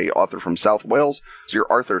you are an author from South Wales, your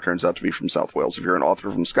Arthur turns out to be from South Wales. If you're an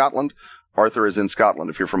author from Scotland, Arthur is in Scotland.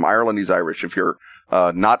 If you're from Ireland, he's Irish. If you're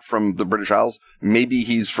not from the British Isles, maybe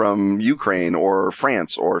he's from Ukraine or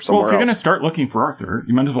France or somewhere else. Well, if you're going to start looking for Arthur,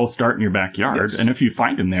 you might as well start in your backyard. Yes. And if you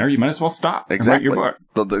find him there, you might as well stop exactly. and write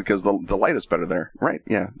your book. Because the light is better there. Right,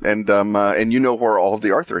 yeah. And you know where all of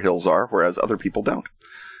the Arthur Hills are, whereas other people don't.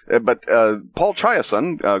 But Paul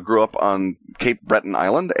Chiasson grew up on Cape Breton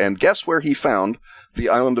Island, and guess where he found the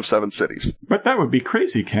Island of Seven Cities? But that would be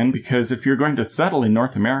crazy, Ken, because if you're going to settle in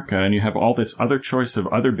North America and you have all this other choice of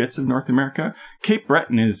other bits of North America, Cape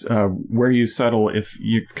Breton is where you settle if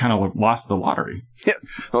you've kind of lost the lottery. Yeah.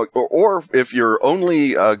 Or if your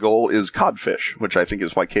only goal is codfish, which I think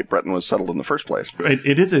is why Cape Breton was settled in the first place.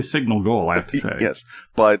 It is a signal goal, I have to say. Yes.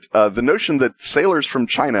 But the notion that sailors from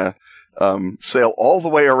China sail all the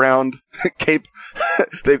way around Cape.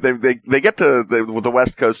 They get to the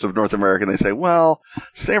west coast of North America and they say, well,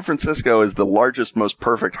 San Francisco is the largest, most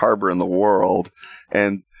perfect harbor in the world,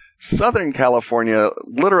 and Southern California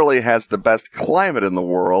literally has the best climate in the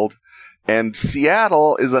world, and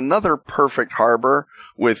Seattle is another perfect harbor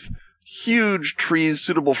with huge trees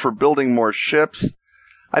suitable for building more ships.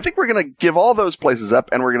 I think we're going to give all those places up,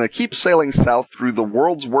 and we're going to keep sailing south through the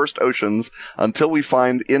world's worst oceans until we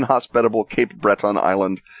find inhospitable Cape Breton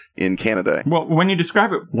Island in Canada. Well, when you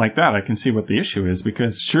describe it like that, I can see what the issue is,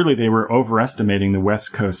 because surely they were overestimating the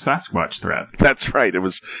West Coast Sasquatch threat. That's right. It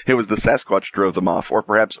was the Sasquatch drove them off, or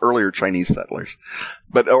perhaps earlier Chinese settlers.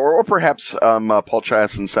 But or perhaps Paul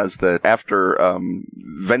Chiasson says that after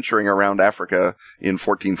venturing around Africa in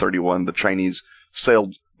 1431, the Chinese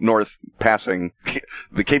sailed north, passing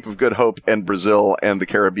the Cape of Good Hope and Brazil and the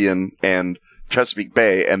Caribbean and Chesapeake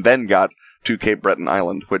Bay, and then got to Cape Breton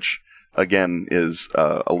Island, which, again, is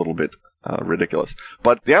a little bit ridiculous.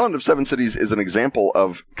 But the Island of Seven Cities is an example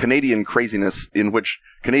of Canadian craziness, in which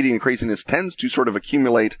Canadian craziness tends to sort of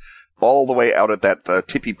accumulate all the way out at that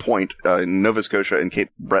tippy point in Nova Scotia and Cape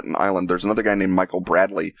Breton Island. There's another guy named Michael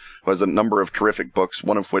Bradley who has a number of terrific books,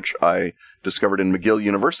 one of which I discovered in McGill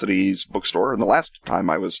University's bookstore, and the last time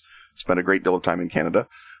I spent a great deal of time in Canada,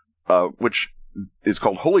 which is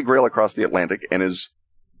called Holy Grail Across the Atlantic, and is,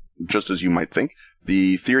 just as you might think,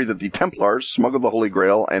 the theory that the Templars smuggled the Holy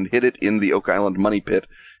Grail and hid it in the Oak Island money pit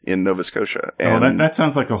in Nova Scotia. And that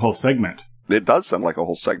sounds like a whole segment. It does sound like a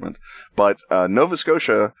whole segment, but Nova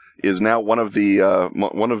Scotia is now one of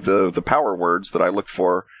the power words that I look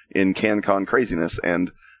for in CanCon craziness,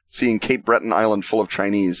 and seeing Cape Breton Island full of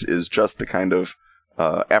Chinese is just the kind of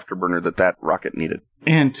afterburner that rocket needed.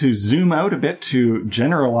 And to zoom out a bit to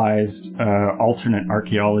generalized alternate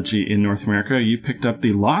archaeology in North America, you picked up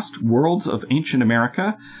The Lost Worlds of Ancient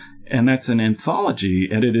America, and that's an anthology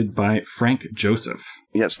edited by Frank Joseph.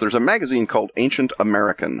 Yes, there's a magazine called Ancient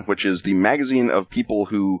American, which is the magazine of people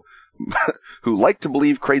who like to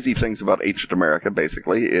believe crazy things about ancient America,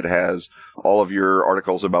 basically. It has all of your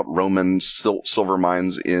articles about Roman silver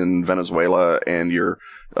mines in Venezuela and your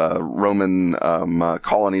Roman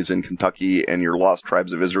colonies in Kentucky and your lost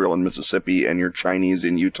tribes of Israel in Mississippi and your Chinese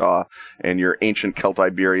in Utah and your ancient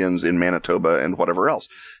Celtiberians in Manitoba and whatever else.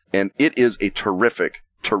 And it is a terrific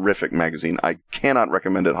magazine. I cannot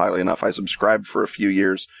recommend it highly enough. I subscribed for a few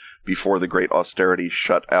years before the great austerity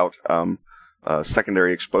shut out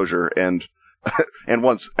secondary exposure, and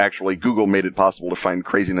once actually Google made it possible to find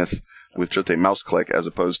craziness with just a mouse click as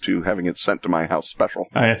opposed to having it sent to my house special.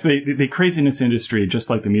 Yes, the craziness industry,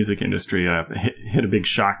 just like the music industry, hit a big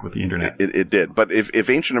shock with the internet. It did. But if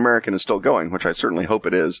Ancient American is still going, which I certainly hope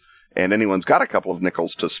it is, and anyone's got a couple of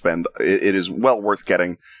nickels to spend, it is well worth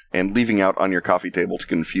getting and leaving out on your coffee table to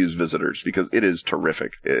confuse visitors, because it is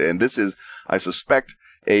terrific. And this is, I suspect,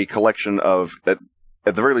 a collection of, at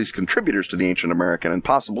the very least, contributors to the Ancient American and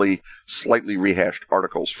possibly slightly rehashed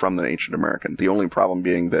articles from the Ancient American. The only problem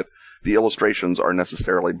being that the illustrations are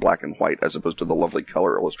necessarily black and white as opposed to the lovely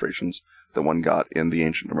color illustrations that one got in the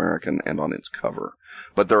Ancient American and on its cover.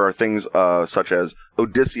 But there are things such as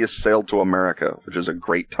Odysseus Sailed to America, which is a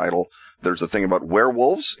great title. There's a thing about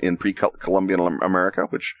werewolves in pre-Columbian America,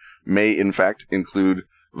 which may in fact include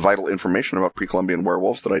vital information about pre-Columbian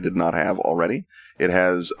werewolves that I did not have already. It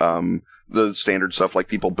has the standard stuff like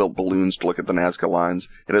people built balloons to look at the Nazca lines.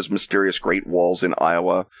 It has mysterious Great Walls in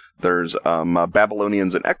Iowa. There's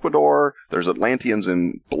Babylonians in Ecuador. There's Atlanteans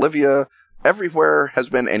in Bolivia. Everywhere has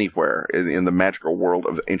been anywhere in the magical world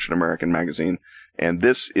of Ancient American magazine. And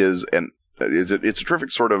this is it's a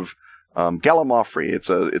terrific sort of gallimaufry.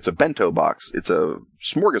 It's a bento box. It's a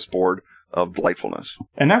smorgasbord of delightfulness.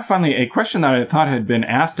 And now finally, a question that I thought had been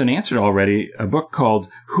asked and answered already, a book called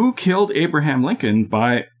Who Killed Abraham Lincoln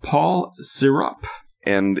by Paul Sirop.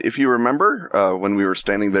 And if you remember, when we were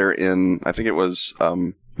standing there in, I think it was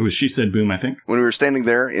She Said Boom, I think. When we were standing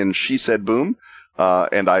there in She Said Boom,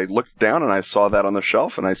 and I looked down and I saw that on the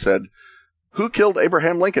shelf and I said, Who Killed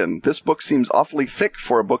Abraham Lincoln? This book seems awfully thick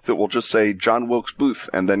for a book that will just say John Wilkes Booth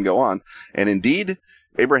and then go on. And indeed,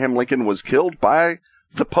 Abraham Lincoln was killed by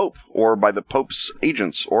the Pope, or by the Pope's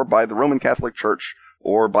agents, or by the Roman Catholic Church,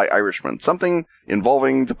 or by Irishmen. Something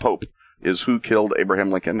involving the Pope is who killed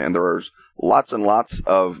Abraham Lincoln, and there are lots and lots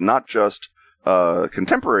of not just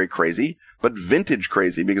contemporary crazy, but vintage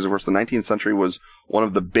crazy, because of course the 19th century was one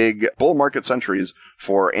of the big bull market centuries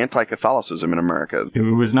for anti-Catholicism in America. It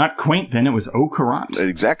was not quaint then, it was au courant.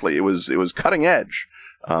 Exactly, it was cutting edge.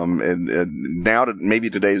 And now maybe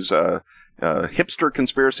today's hipster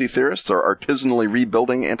conspiracy theorists are artisanally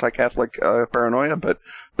rebuilding anti-Catholic paranoia, but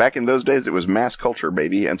back in those days it was mass culture,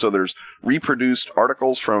 baby. And so there's reproduced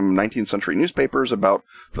articles from 19th century newspapers about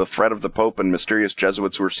the threat of the Pope and mysterious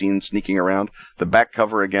Jesuits who were seen sneaking around. The back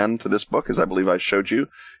cover again to this book, as I believe I showed you,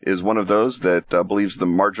 is one of those that believes the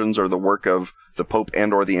margins are the work of the Pope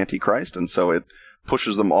and or the Antichrist, and so it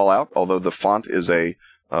pushes them all out, although the font is a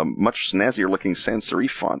much snazzier looking sans serif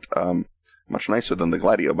font. Much nicer than the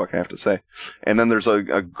Gladio book, I have to say. And then there's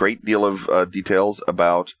a great deal of details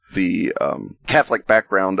about the Catholic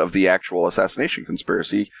background of the actual assassination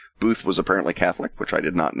conspiracy. Booth was apparently Catholic, which I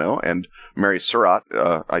did not know, and Mary Surratt,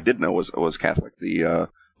 I did know was Catholic, the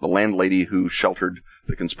landlady who sheltered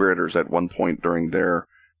the conspirators at one point during their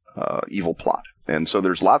evil plot. And so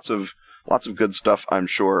there's lots of good stuff, I'm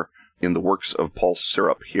sure, in the works of Paul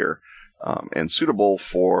Sirop here, and suitable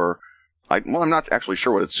for. I'm not actually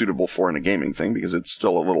sure what it's suitable for in a gaming thing, because it's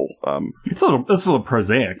still a little... It's a little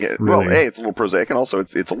prosaic, yeah, really. Well, it's a little prosaic, and also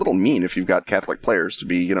it's a little mean if you've got Catholic players to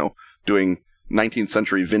be, doing 19th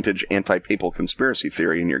century vintage anti-papal conspiracy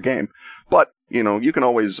theory in your game. But, you can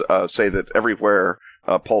always say that everywhere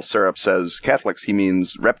Paul Sirop says Catholics, he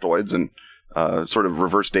means reptoids, and sort of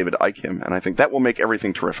reverse David Icke him, and I think that will make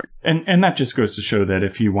everything terrific. And that just goes to show that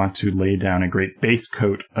if you want to lay down a great base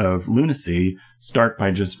coat of lunacy, start by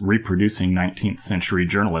just reproducing 19th century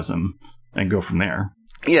journalism and go from there.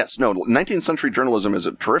 Yes, no, 19th century journalism is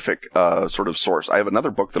a terrific sort of source. I have another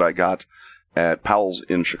book that I got at Powell's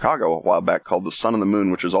in Chicago a while back called The Sun and the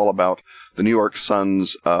Moon, which is all about the New York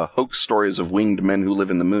Sun's hoax stories of winged men who live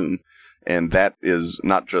in the moon. And that is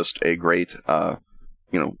not just a great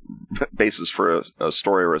basis for a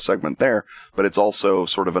story or a segment there, but it's also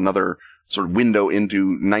sort of another sort of window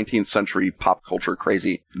into 19th century pop culture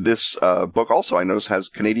crazy. This book also, I notice, has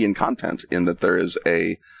Canadian content in that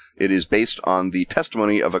it is based on the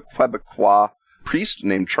testimony of a Quebecois priest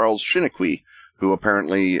named Charles Chiniquy, who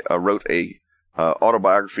apparently wrote a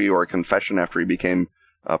autobiography or a confession after he became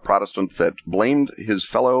a Protestant that blamed his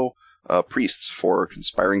fellow priests for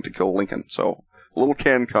conspiring to kill Lincoln. So, a little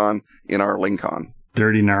CanCon in our Lincoln.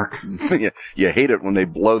 Dirty narc. You hate it when they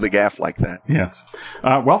blow the gaff like that. Yes.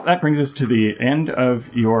 Well, that brings us to the end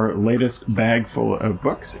of your latest bag full of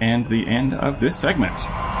books and the end of this segment.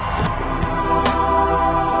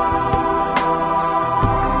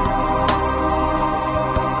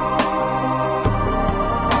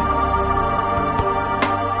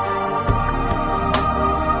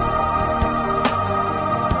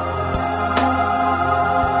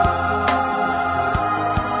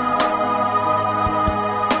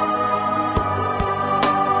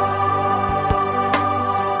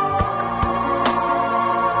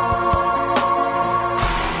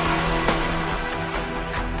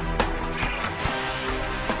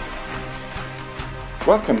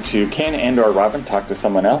 Welcome to Ken and/or Robin Talk to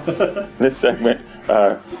Someone Else. This segment,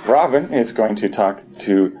 Robin is going to talk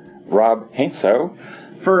to Rob Hainso.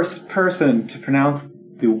 First person to pronounce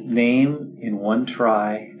the name in one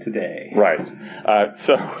try today. Right.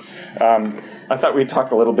 So I thought we'd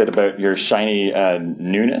talk a little bit about your shiny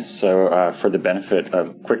newness. So for the benefit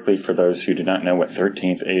of, quickly, for those who do not know what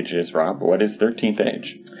 13th Age is, Rob, what is 13th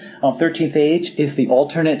Age? 13th Age is the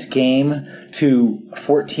alternate game to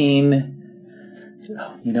 14...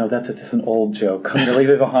 You know, that's just an old joke. I'm going to leave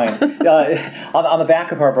it behind. On the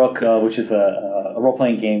back of our book, which is a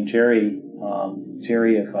role-playing game, Jerry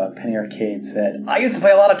of Penny Arcade said, I used to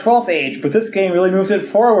play a lot of 12th Age, but this game really moves it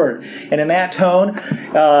forward. And in that tone,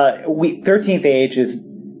 13th Age is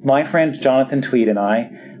my friend Jonathan Tweed and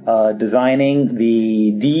I designing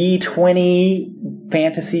the D20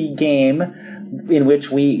 fantasy game in which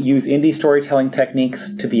we use indie storytelling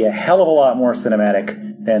techniques to be a hell of a lot more cinematic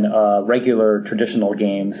than regular traditional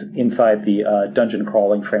games inside the dungeon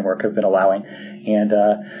crawling framework have been allowing. And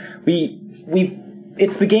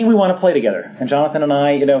it's the game we want to play together. And Jonathan and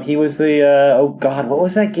I, he was the, what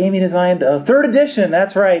was that game he designed? 3rd edition,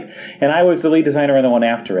 that's right. And I was the lead designer on the one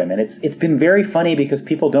after him. And it's been very funny because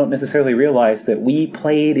people don't necessarily realize that we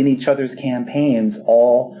played in each other's campaigns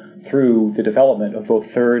all through the development of both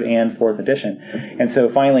 3rd and 4th edition. And so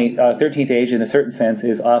finally, 13th Age, in a certain sense,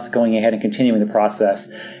 is us going ahead and continuing the process,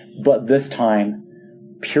 but this time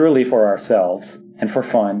purely for ourselves and for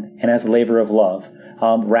fun and as a labor of love,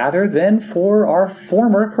 rather than for our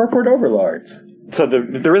former corporate overlords. So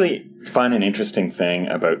the really fun and interesting thing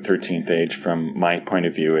about 13th Age, from my point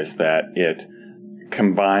of view, is that it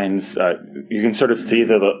combines, you can sort of see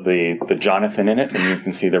the Jonathan in it, and you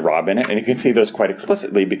can see the Rob in it, and you can see those quite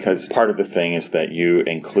explicitly because part of the thing is that you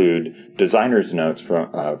include designer's notes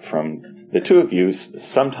from the two of you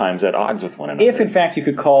sometimes at odds with one another. If, in fact, you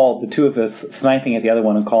could call the two of us sniping at the other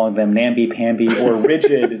one and calling them namby-pamby or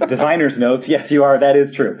rigid designer's notes, yes, you are. That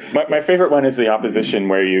is true. My favorite one is the opposition,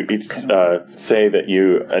 where you each say that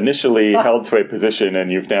you initially held to a position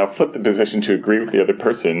and you've now flipped the position to agree with the other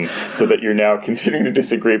person, so that you're now continuing to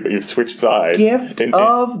disagree, but you've switched sides. Gift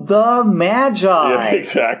of the Magi. Yeah,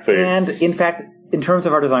 exactly. And, in fact, in terms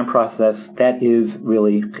of our design process, that is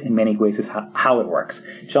really, in many ways, is how it works.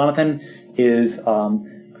 Jonathan is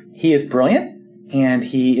he is brilliant, and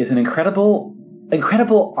he is an incredible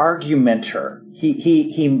argumenter.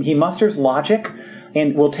 He musters logic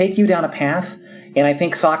and will take you down a path. And I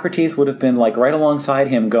think Socrates would have been like right alongside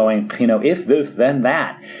him going, if this, then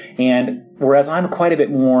that. And whereas I'm quite a bit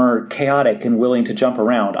more chaotic and willing to jump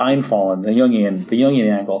around, Einfallen, the Jungian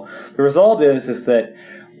angle, the result is that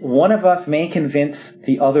one of us may convince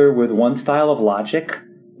the other with one style of logic,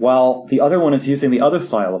 while the other one is using the other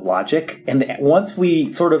style of logic. And once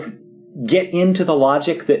we sort of get into the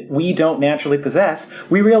logic that we don't naturally possess,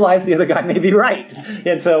 we realize the other guy may be right.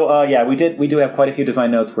 And so, we do have quite a few design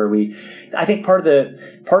notes where I think part of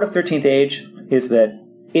 13th Age is that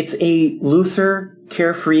it's a looser,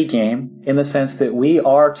 carefree game in the sense that we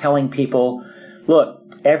are telling people, look,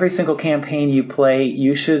 every single campaign you play,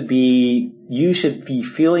 you should be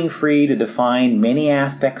feeling free to define many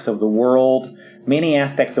aspects of the world, many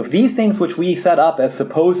aspects of these things which we set up as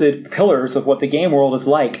supposed pillars of what the game world is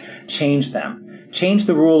like. Change them. Change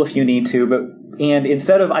the rule if you need to, and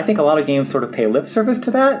instead of, I think a lot of games sort of pay lip service to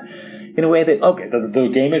that in a way that, okay, the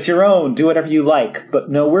game is your own, do whatever you like. But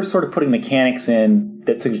no, we're sort of putting mechanics in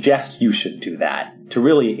that suggest you should do that, to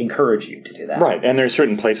really encourage you to do that. Right, and there's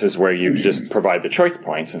certain places where you just provide the choice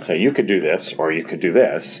points and say, you could do this, or you could do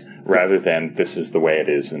this. rather than this is the way it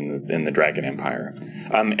is in the Dragon Empire.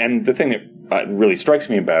 And the thing that really strikes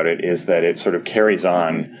me about it is that it sort of carries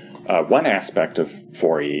on one aspect of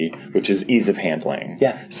 4E, which is ease of handling.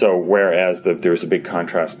 Yeah. So whereas there's a big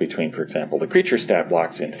contrast between, for example, the creature stat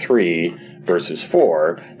blocks in 3 versus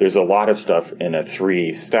 4, there's a lot of stuff in a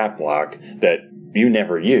 3 stat block that you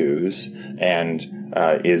never use and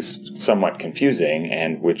is somewhat confusing,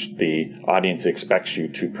 and which the audience expects you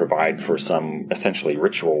to provide for some essentially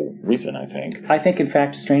ritual reason, I think. I think, in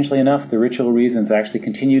fact, strangely enough, the ritual reasons actually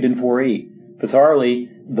continued in 4E. Bizarrely,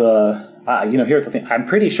 here's the thing. I'm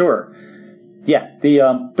pretty sure. Yeah, the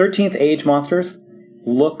 13th Age monsters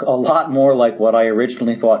look a lot more like what I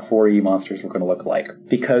originally thought 4E monsters were going to look like.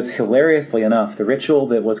 Because, hilariously enough, the ritual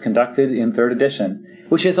that was conducted in 3rd edition,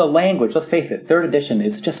 which is a language, let's face it, 3rd edition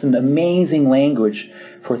is just an amazing language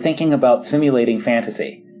for thinking about simulating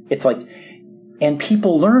fantasy. It's like, and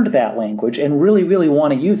people learned that language and really, really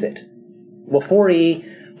want to use it. Well,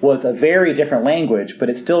 4E was a very different language, but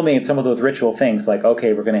it still made some of those ritual things like,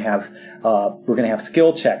 okay, we're going to have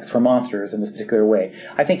skill checks for monsters in this particular way.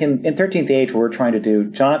 I think in 13th Age, what we're trying to do,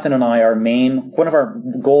 Jonathan and I, one of our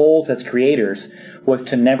goals as creators was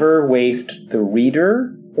to never waste the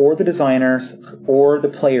reader or the designers or the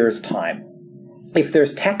player's time. If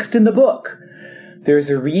there's text in the book, there's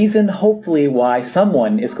a reason, hopefully, why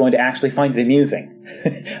someone is going to actually find it amusing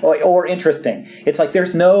or interesting. It's like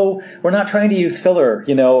we're not trying to use filler,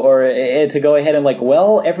 or to go ahead and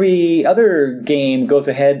every other game goes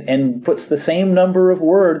ahead and puts the same number of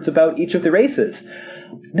words about each of the races.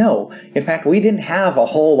 No. In fact, we didn't have a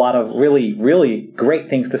whole lot of really, really great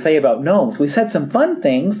things to say about gnomes. We said some fun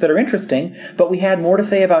things that are interesting, but we had more to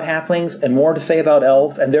say about halflings and more to say about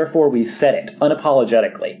elves, and therefore we said it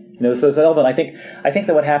unapologetically. So I think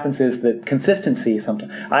that what happens is that consistency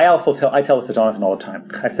sometimes. I tell this to Jonathan all the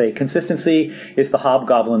time. I say consistency is the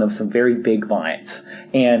hobgoblin of some very big minds.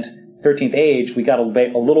 And 13th Age, we got a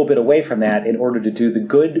little bit away from that in order to do the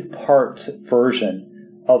good parts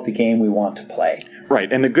version of the game we want to play.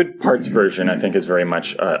 Right, and the good parts version, I think, is very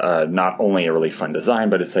much not only a really fun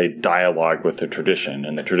design, but it's a dialogue with the tradition,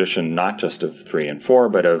 and the tradition not just of 3 and 4,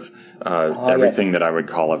 but of everything that I would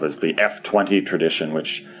call of as the F20 tradition,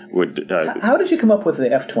 which would... How did you come up with the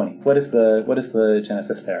F20? What is the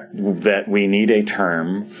genesis there? That we need a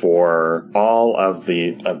term for all of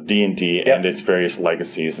D&D and its various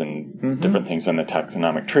legacies and different things on the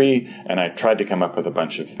taxonomic tree, and I tried to come up with a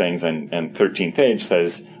bunch of things, and 13th Age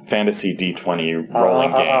says fantasy D20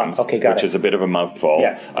 rolling games, which is a bit of a mouthful.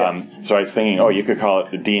 Yes. So I was thinking, you could call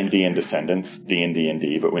it the D&D and Descendants,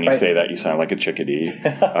 D&D, but when you say that, you sound like a chickadee.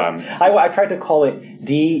 I tried to call it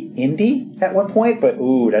D-Indie at one point, but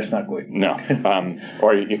that's not good. No.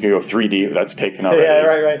 Or you could go 3D, that's taken already. Yeah,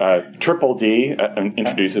 right. Triple D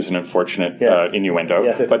introduces an unfortunate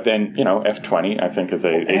innuendo, but then, F20, I think, is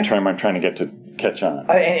a term I'm trying to get to catch on.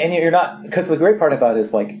 And you're not, because the great part about it is,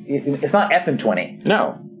 it's not F and 20.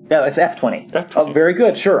 No. Yeah, it's F20. F20. Oh, very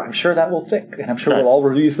good. Sure. I'm sure that will stick. And I'm sure we'll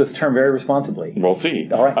all use this term very responsibly. We'll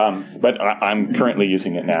see. All right. But I'm currently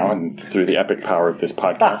using it now, and through the epic power of this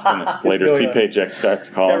podcast and later CPage X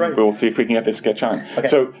column, we'll see if we can get this sketch on. Okay.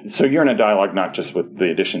 So you're in a dialogue not just with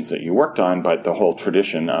the editions that you worked on, but the whole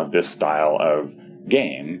tradition of this style of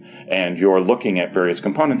game, and you're looking at various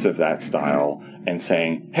components of that style and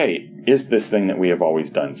saying, hey, is this thing that we have always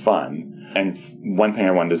done fun? And one thing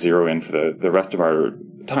I wanted to zero in for the rest of our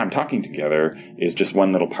time talking together is just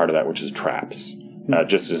one little part of that, which is traps,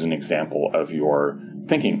 just as an example of your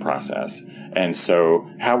thinking process. And so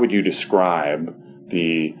how would you describe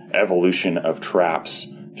the evolution of traps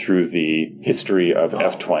through the history of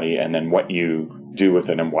F20, and then what you do with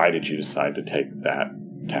it, and why did you decide to take that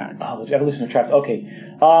tack? The evolution of traps. Okay.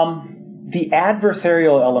 The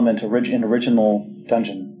adversarial element in original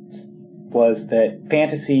Dungeons was that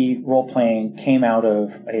fantasy role-playing came out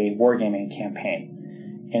of a wargaming campaign.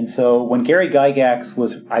 And so when Gary Gygax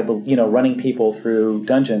was, running people through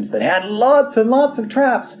dungeons that had lots and lots of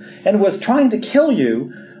traps and was trying to kill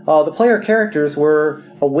you, the player characters were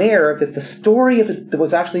aware that the story that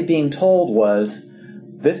was actually being told was,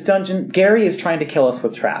 this dungeon, Gary is trying to kill us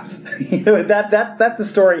with traps. That's the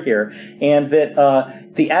story here. And that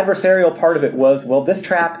the adversarial part of it was, this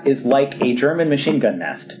trap is like a German machine gun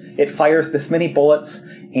nest. It fires this many bullets,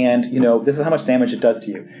 and, this is how much damage it does to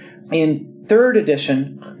you. In 3rd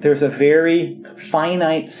edition, there's a very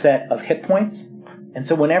finite set of hit points. And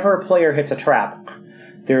so whenever a player hits a trap,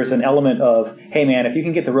 there's an element of, hey man, if you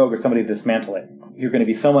can get the rogue or somebody to dismantle it, you're going to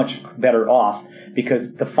be so much better off,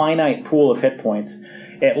 because the finite pool of hit points,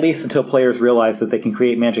 at least until players realize that they can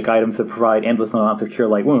create magic items that provide endless amounts of cure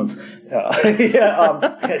light wounds,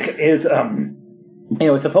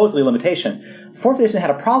 supposedly a limitation. 4th edition had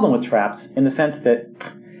a problem with traps in the sense that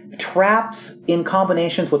traps in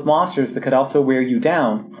combinations with monsters that could also wear you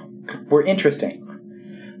down were interesting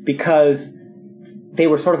because they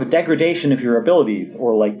were sort of a degradation of your abilities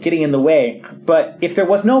or like getting in the way. But if there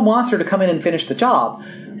was no monster to come in and finish the job,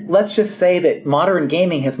 let's just say that modern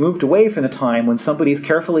gaming has moved away from the time when somebody's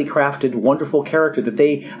carefully crafted, wonderful character that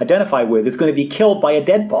they identify with is going to be killed by a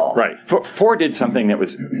deadfall. Right. 4 did something that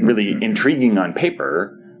was really intriguing on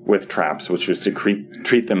paper with traps, which was to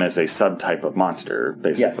treat them as a subtype of monster,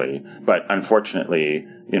 basically. Yes. But unfortunately,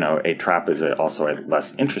 a trap is also a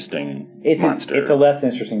less interesting monster. It's a less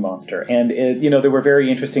interesting monster. And, there were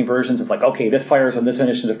very interesting versions of like, okay, this fires on this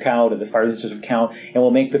initiative count, and this fires on this initiative count, and we'll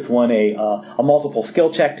make this one a multiple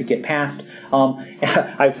skill check to get past.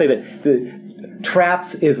 I'd say that the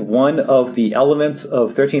traps is one of the elements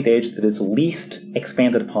of 13th Age that is least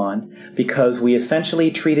expanded upon because we essentially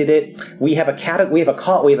treated it. We have a chart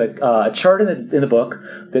in the book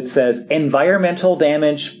that says environmental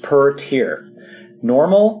damage per tier: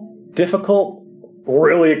 normal, difficult,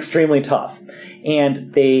 really extremely tough.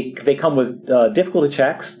 And they come with difficulty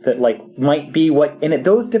checks that like might be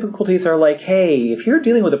those difficulties are like, hey, if you're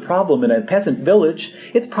dealing with a problem in a peasant village,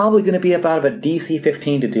 it's probably going to be about a DC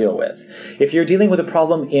 15 to deal with. If you're dealing with a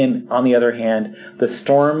problem on the other hand, the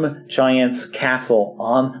storm giant's castle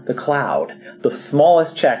on the cloud, the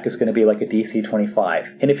smallest check is going to be like a DC 25.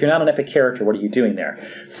 And if you're not an epic character, what are you doing there?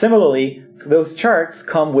 Similarly, those charts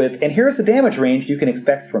come with, and here's the damage range you can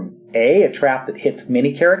expect from A, a trap that hits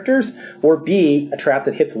many characters, or B, a trap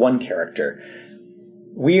that hits one character.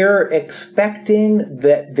 We're expecting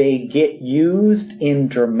that they get used in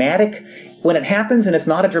dramatic, when it happens and it's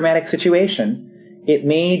not a dramatic situation, it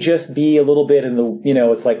may just be a little bit in the,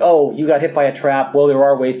 it's like, oh, you got hit by a trap. Well, there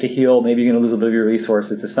are ways to heal. Maybe you're going to lose a bit of your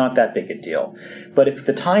resources. It's not that big a deal. But if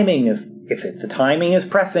the timing is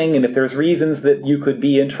pressing, and if there's reasons that you could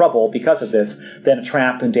be in trouble because of this, then a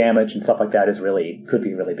trap and damage and stuff like that could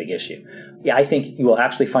be a really big issue. Yeah, I think you will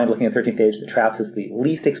actually find, looking at 13th Age, that traps is the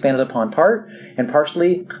least expanded upon part, and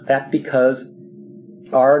partially that's because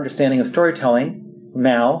our understanding of storytelling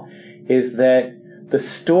now is that the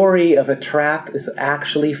story of a trap is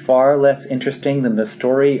actually far less interesting than the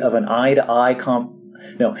story of an eye-to-eye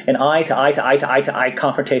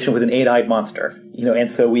confrontation with an 8-eyed monster. And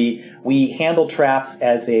so we handle traps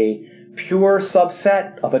as a pure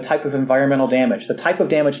subset of a type of environmental damage. The type of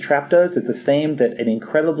damage trap does is the same that an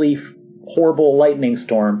incredibly horrible lightning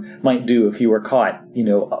storm might do if you were caught,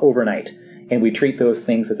 overnight. And we treat those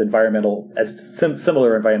things as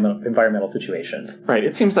similar environmental situations. Right.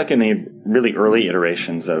 It seems like in the really early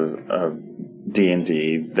iterations of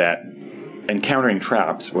D&D that encountering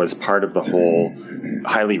traps was part of the whole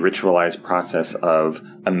highly ritualized process of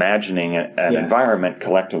imagining an environment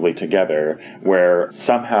collectively together, where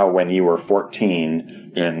somehow when you were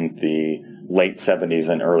 14 in the late 70s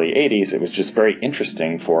and early 80s, it was just very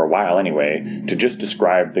interesting, for a while anyway, to just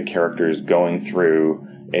describe the characters going through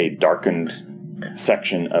a darkened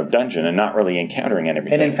section of dungeon and not really encountering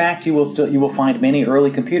anything. And in fact, you will find many early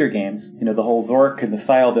computer games, the whole Zork and the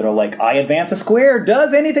style, that are like, I advance a square,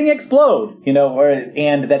 does anything explode?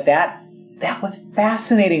 And that was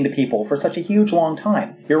fascinating to people for such a huge long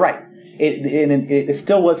time. You're right. It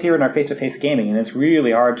still was here in our face-to-face gaming, and it's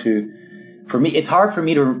really hard it's hard for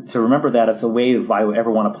me to remember that as a way if I would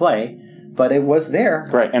ever want to play. But it was there.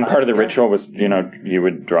 Right, and part of the ritual was, you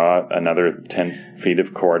would draw another 10 feet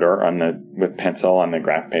of corridor with pencil on the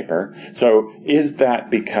graph paper. So is that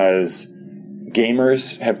because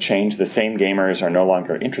gamers have changed? The same gamers are no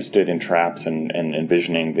longer interested in traps and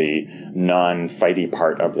envisioning the non-fighty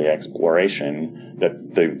part of the exploration,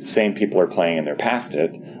 that the same people are playing and they're past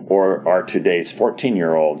it? Or are today's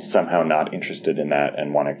 14-year-olds somehow not interested in that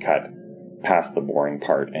and want to cut past the boring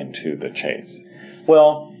part into the chase?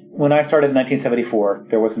 Well, when I started in 1974,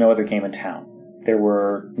 there was no other game in town. There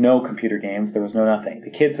were no computer games. There was no nothing. The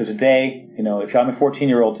kids of today, if I'm a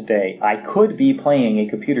 14-year-old today, I could be playing a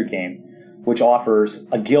computer game which offers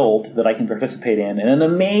a guild that I can participate in and an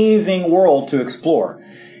amazing world to explore.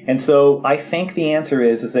 And so I think the answer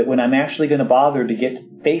is that when I'm actually going to bother to get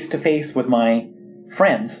face-to-face with my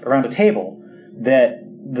friends around a table, that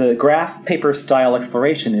the graph paper style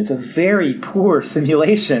exploration is a very poor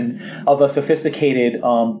simulation of a sophisticated,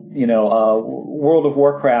 World of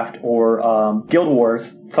Warcraft or Guild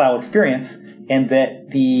Wars style experience, and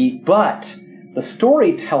that the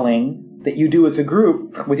storytelling that you do as a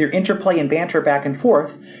group with your interplay and banter back and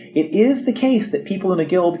forth, it is the case that people in a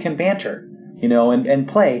guild can banter. and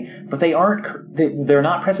play, but they're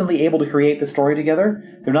not presently able to create the story together.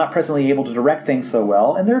 They're not presently able to direct things so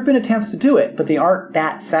well, and there have been attempts to do it, but they aren't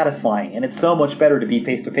that satisfying, and it's so much better to be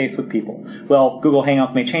face-to-face with people. Well, Google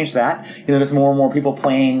Hangouts may change that. There's more and more people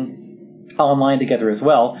playing online together as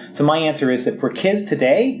well. So my answer is that for kids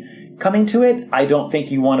today, coming to it, I don't think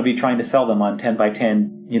you want to be trying to sell them on 10 by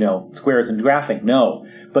 10, squares and graphing. No.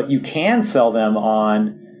 But you can sell them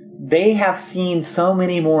on, they have seen so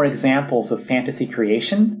many more examples of fantasy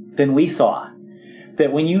creation than we saw.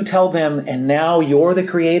 That when you tell them, and now you're the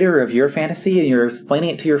creator of your fantasy and you're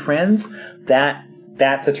explaining it to your friends,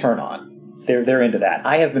 that's a turn on. They're into that.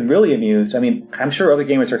 I have been really amused. I mean, I'm sure other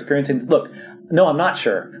gamers are experiencing, look, no, I'm not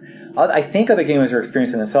sure. I think other gamers are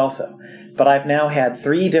experiencing this also. But I've now had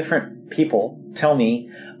 3 different people tell me,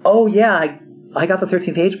 oh yeah, I got the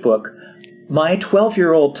 13th Age book. My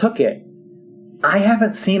 12-year-old took it. I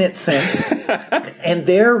haven't seen it since. And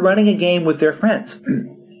they're running a game with their friends.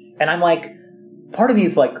 And I'm like, part of me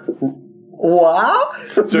is like, wow?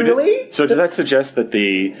 So really? So does that suggest that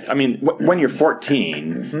when you're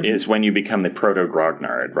 14 is when you become the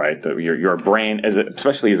proto-grognard, right? Your brain,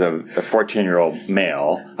 especially as a 14-year-old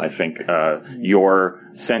male, I think your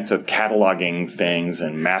sense of cataloging things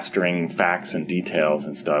and mastering facts and details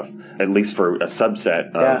and stuff, at least for a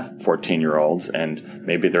subset of 14-year-olds, and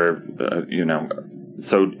maybe they're,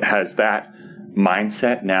 so has that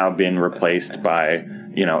mindset now been replaced by,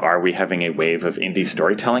 are we having a wave of indie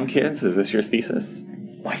storytelling kids? Is this your thesis?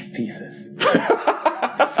 My thesis.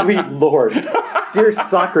 Sweet Lord. Dear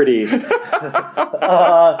Socrates.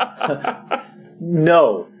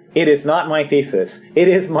 No, it is not my thesis. It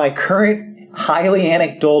is my current, highly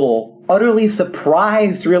anecdotal, utterly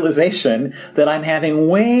surprised realization that I'm having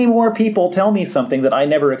way more people tell me something that I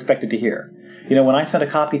never expected to hear. When I sent a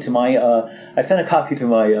copy to my,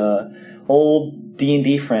 old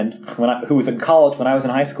D&D friend who was in college when I was in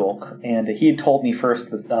high school, and he had told me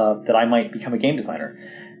first that I might become a game designer.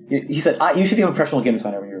 He said, you should be a professional game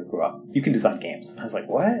designer when you grow up. You can design games. I was like,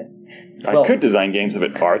 what? I could design games of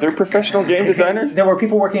it. Are there professional game designers? There were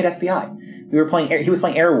people working at SBI. He was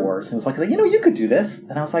playing Air Wars, and was like, you could do this.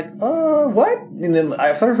 And I was like, what? And then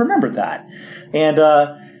I sort of remembered that. And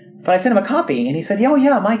but I sent him a copy, and he said, oh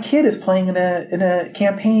yeah, my kid is playing in a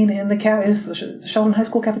campaign in his Sheldon High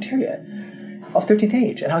School cafeteria of 13th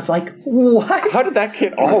Age. And I was like, what? How did that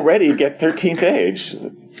kid already get 13th Age?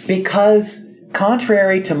 Because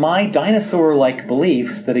contrary to my dinosaur-like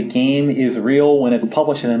beliefs that a game is real when it's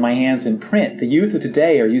published and in my hands in print, the youth of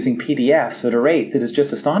today are using PDFs at a rate that is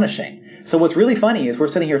just astonishing. So what's really funny is we're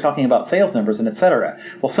sitting here talking about sales numbers and etc.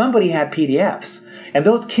 Well, somebody had PDFs, and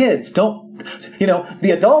those kids don't,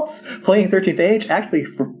 the adults playing 13th Age actually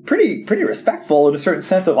were pretty respectful in a certain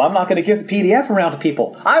sense of, I'm not going to give the PDF around to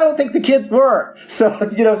people. I don't think the kids were. So, so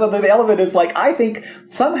the element is like, I think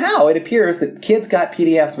somehow it appears that kids got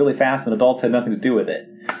PDFs really fast and adults had nothing to do with it.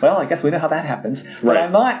 Well, I guess we know how that happens. Right. But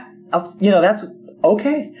I'm not, that's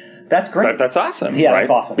okay. That's great. That's awesome. Yeah, right?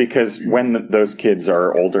 That's awesome. Because when those kids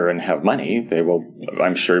are older and have money, they will,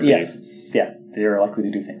 I'm sure, be... Yes. Yeah. They're likely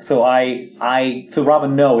to do things. So so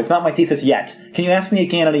Robin, no, it's not my thesis yet. Can you ask me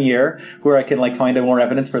again in a year where I can find more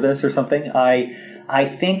evidence for this or something?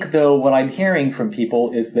 I think though what I'm hearing from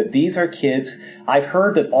people is that these are kids. I've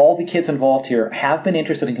heard that all the kids involved here have been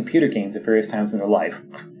interested in computer games at various times in their life,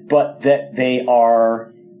 but that they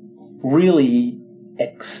are really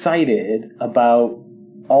excited about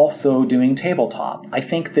also doing tabletop. I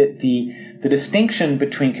think that the distinction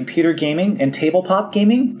between computer gaming and tabletop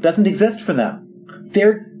gaming doesn't exist for them.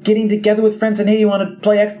 They're getting together with friends and, hey, you want to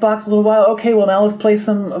play Xbox a little while? Okay, well, now let's play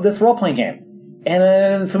some of this role-playing game. And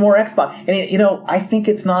then some more Xbox. And, I think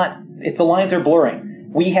it's not, if the lines are blurring.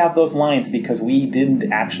 We have those lines because we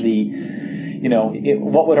didn't actually,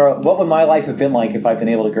 what would my life have been like if I'd been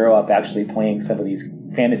able to grow up actually playing some of these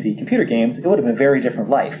fantasy computer games? It would have been a very different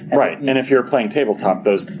life. Right, and if you're playing tabletop,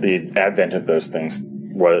 the advent of those things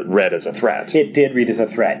was read as a threat. It did read as a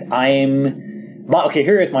threat. Okay,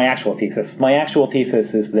 here is my actual thesis. My actual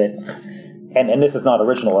thesis is that, and this is not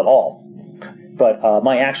original at all, but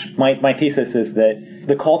my thesis is that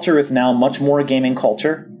the culture is now much more a gaming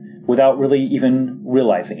culture without really even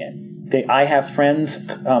realizing it. I have friends.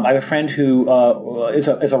 I have a friend who is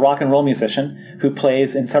a rock and roll musician who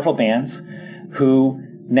plays in several bands, who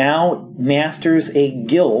now masters a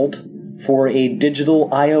guild for a digital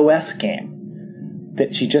iOS game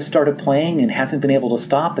that she just started playing and hasn't been able to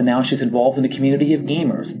stop, and now she's involved in a community of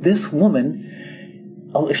gamers. This woman,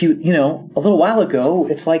 if a little while ago,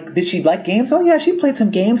 it's like, did she like games? Oh yeah, she played some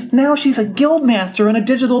games. Now she's a guild master on a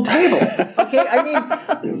digital table. Okay,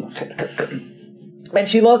 And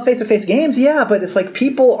she loves face-to-face games, yeah, but it's like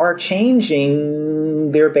people are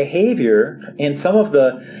changing their behavior, and some of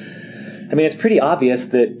it's pretty obvious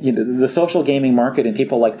that the social gaming market and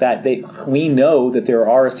people like that, we know that there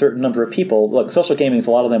are a certain number of people. Look, social gaming, a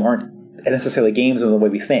lot of them aren't necessarily games in the way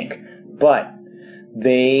we think, but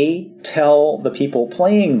they tell the people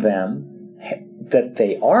playing them that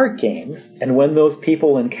they are games, and when those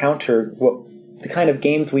people encounter the kind of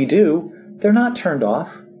games we do, they're not turned off.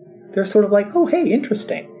 They're sort of like, oh, hey,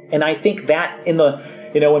 interesting. And I think that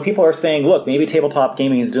when people are saying, look, maybe tabletop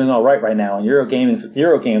gaming is doing all right now, and Euro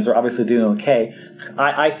games are obviously doing okay,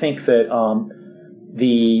 I think that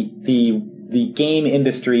the game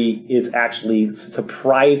industry is actually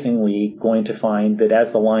surprisingly going to find that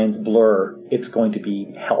as the lines blur, it's going to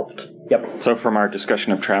be helped. Yep. So from our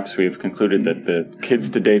discussion of traps, we've concluded that the kids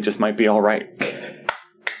today just might be all right.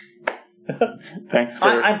 Thanks.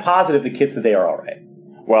 I'm positive the kids today are all right.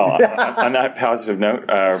 Well, on that positive note,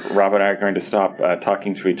 Rob and I are going to stop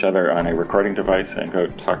talking to each other on a recording device and go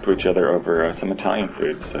talk to each other over some Italian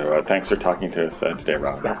food. So thanks for talking to us today,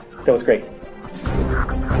 Rob. Yeah, that was great.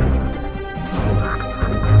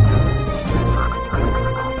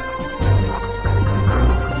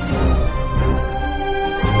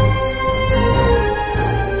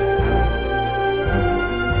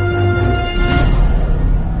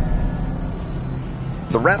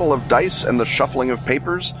 The rattle of dice and the shuffling of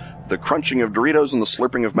papers, the crunching of Doritos and the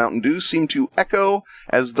slurping of Mountain Dew seem to echo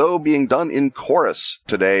as though being done in chorus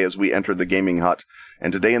today as we enter the gaming hut.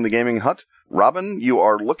 And today in the gaming hut, Robin, you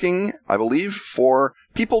are looking, I believe, for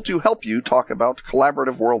people to help you talk about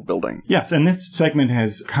collaborative world building. Yes, and this segment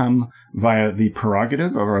has come via the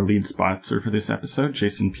prerogative of our lead sponsor for this episode,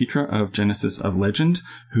 Jason Petra of Genesis of Legend,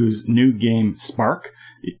 whose new game Spark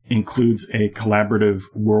includes a collaborative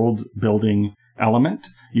world building element.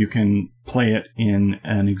 You can play it in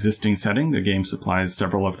an existing setting. The game supplies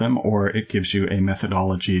several of them, or it gives you a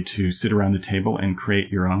methodology to sit around the table and create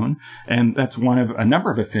your own. And that's one of a number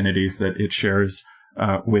of affinities that it shares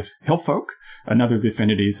with Hillfolk. Another of the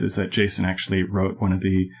affinities is that Jason actually wrote one of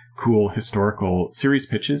the cool historical series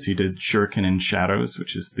pitches. He did Shuriken and Shadows,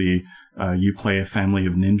 which is the You Play a Family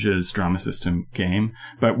of Ninjas drama system game.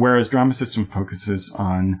 But whereas drama system focuses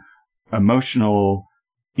on emotional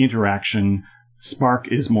interaction, Spark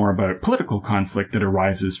is more about political conflict that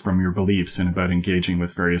arises from your beliefs and about engaging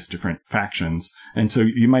with various different factions. And so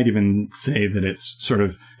you might even say that it's sort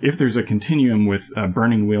of, if there's a continuum with a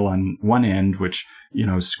burning wheel on one end, which,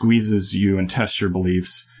 squeezes you and tests your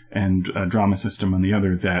beliefs, and a drama system on the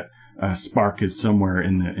other, that Spark is somewhere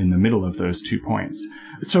in the middle of those 2 points.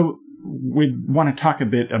 So we want to talk a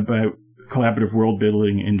bit about collaborative world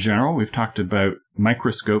building in general. We've talked about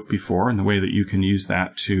Microscope before and the way that you can use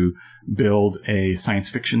that to build a science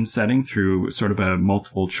fiction setting through sort of a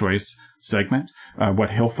multiple choice segment. What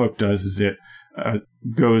Hillfolk does is it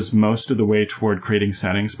goes most of the way toward creating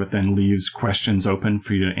settings, but then leaves questions open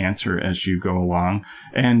for you to answer as you go along.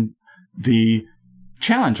 And the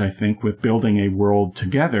challenge, I think, with building a world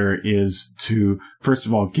together is to, first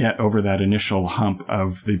of all, get over that initial hump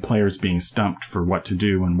of the players being stumped for what to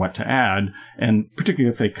do and what to add. And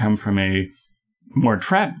particularly if they come from a more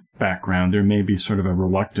trad background, there may be sort of a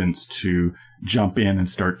reluctance to jump in and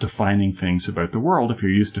start defining things about the world if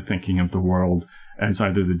you're used to thinking of the world as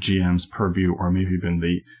either the GM's purview or maybe even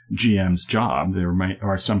the GM's job. There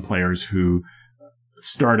are some players who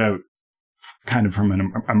start out kind of from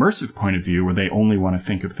an immersive point of view where they only want to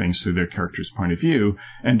think of things through their character's point of view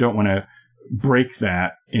and don't want to break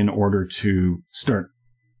that in order to start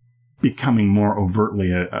becoming more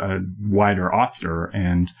overtly a wider author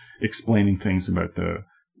and explaining things about the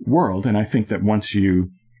world. And I think that once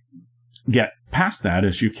you get past that,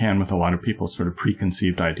 as you can with a lot of people's sort of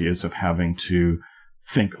preconceived ideas of having to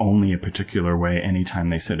think only a particular way anytime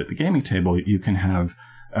they sit at the gaming table, you can have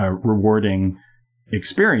a rewarding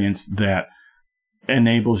experience that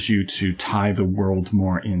enables you to tie the world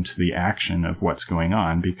more into the action of what's going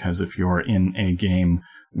on. Because if you're in a game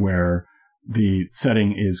where the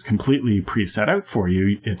setting is completely preset out for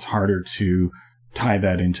you, it's harder to tie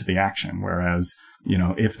that into the action. Whereas,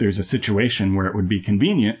 if there's a situation where it would be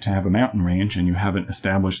convenient to have a mountain range and you haven't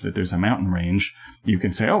established that there's a mountain range, you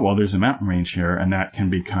can say, oh, well, there's a mountain range here, and that can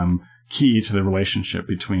become key to the relationship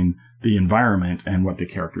between the environment and what the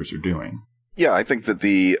characters are doing. Yeah, I think that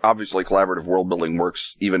the obviously collaborative world building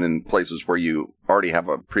works even in places where you already have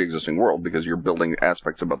a pre-existing world because you're building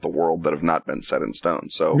aspects about the world that have not been set in stone.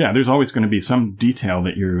 So yeah, there's always going to be some detail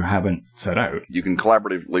that you haven't set out. You can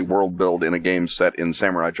collaboratively world build in a game set in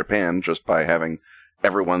Samurai Japan just by having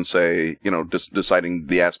everyone, say, deciding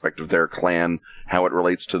the aspect of their clan, how it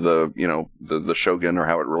relates to the shogun, or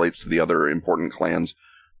how it relates to the other important clans,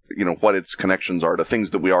 what its connections are to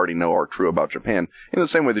things that we already know are true about Japan. In the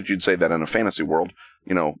same way that you'd say that in a fantasy world,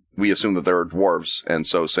 we assume that there are dwarves, and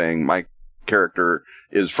so saying my character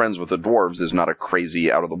is friends with the dwarves is not a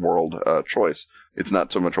crazy out-of-the-world choice. It's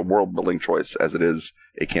not so much a world-building choice as it is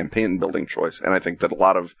a campaign-building choice. And I think that a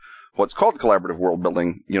lot of what's called collaborative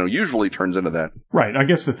world-building, usually turns into that. Right. I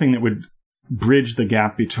guess the thing that would bridge the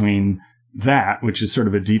gap between that, which is sort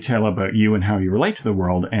of a detail about you and how you relate to the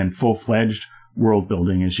world, and full-fledged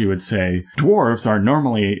world-building, as you would say, dwarves are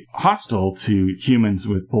normally hostile to humans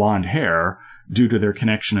with blonde hair due to their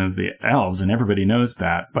connection of the elves, and everybody knows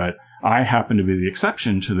that, but I happen to be the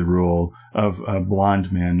exception to the rule of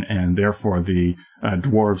blonde men, and therefore the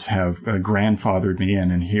dwarves have grandfathered me in,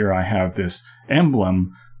 and here I have this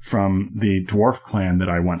emblem from the dwarf clan that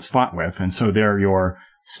I once fought with. And so there you're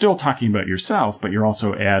still talking about yourself, but you're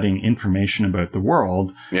also adding information about the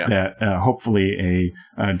world that hopefully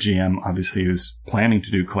a GM, obviously, who's planning to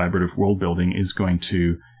do collaborative world building is going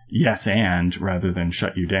to yes and rather than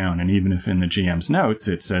shut you down. And even if in the GM's notes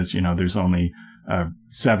it says, there's only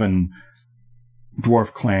 7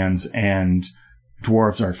 dwarf clans, and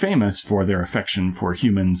dwarves are famous for their affection for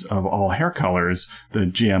humans of all hair colors, the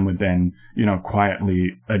GM would then,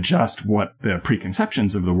 quietly adjust what the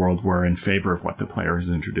preconceptions of the world were in favor of what the player has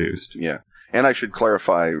introduced. Yeah. And I should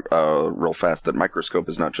clarify real fast that Microscope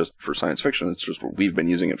is not just for science fiction. It's just what we've been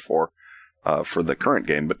using it for the current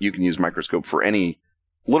game. But you can use Microscope for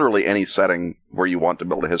literally any setting where you want to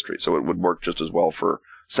build a history. So it would work just as well for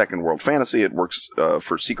Second World Fantasy. It works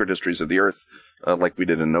for Secret Histories of the Earth, like we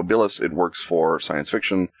did in Nobilis. It works for science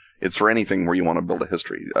fiction. It's for anything where you want to build a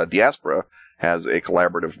history. Diaspora has a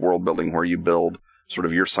collaborative world building where you build sort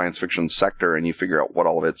of your science fiction sector and you figure out what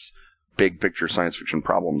all of its big picture science fiction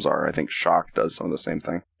problems are. I think Shock does some of the same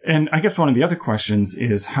thing. And I guess one of the other questions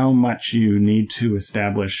is how much you need to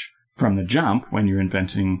establish from the jump when you're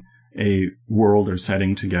inventing a world or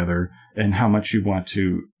setting together, and how much you want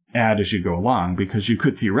to add as you go along, because you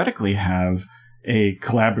could theoretically have a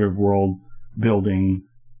collaborative world building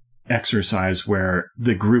exercise where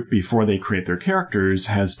the group, before they create their characters,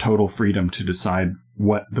 has total freedom to decide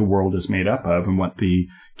what the world is made up of and what the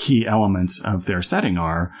key elements of their setting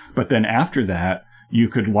are. But then after that, you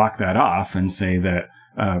could lock that off and say that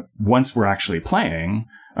once we're actually playing,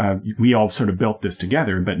 we all sort of built this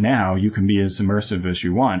together, but now you can be as immersive as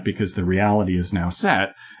you want because the reality is now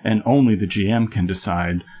set, and only the GM can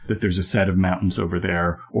decide that there's a set of mountains over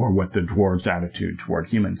there or what the dwarves' attitude toward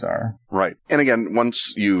humans are. Right. And again,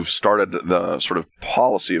 once you've started the sort of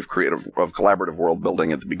policy of collaborative world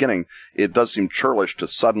building at the beginning, it does seem churlish to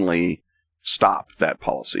suddenly stop that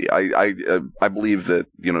policy. I believe that,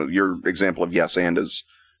 your example of yes and is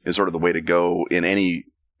sort of the way to go in any,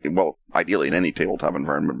 well, ideally in any tabletop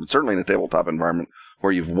environment, but certainly in a tabletop environment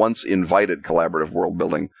where you've once invited collaborative world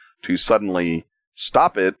building, to suddenly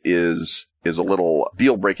stop it is a little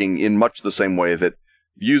deal breaking, in much the same way that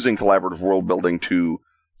using collaborative world building to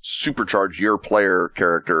supercharge your player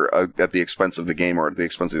character at the expense of the game or at the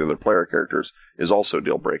expense of the other player characters is also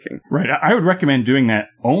deal breaking. Right. I would recommend doing that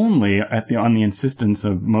only on the insistence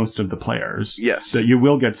of most of the players. Yes. That you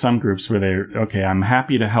will get some groups where I'm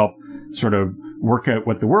happy to help sort of work out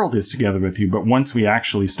what the world is together with you, but once we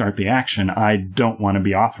actually start the action, I don't want to be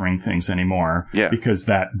authoring things anymore because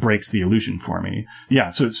that breaks the illusion for me. Yeah,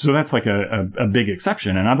 so that's like a big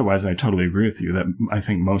exception, and otherwise I totally agree with you that I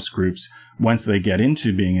think most groups, once they get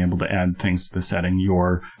into being able to add things to the setting,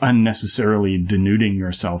 you're unnecessarily denuding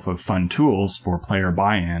yourself of fun tools for player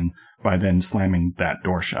buy-in by then slamming that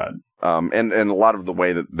door shut. And a lot of the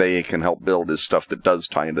way that they can help build is stuff that does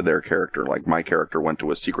tie into their character. Like my character went to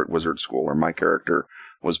a secret wizard school, or my character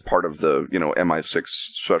was part of the, MI6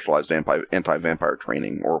 specialized anti-vampire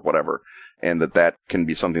training or whatever. And that can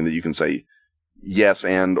be something that you can say yes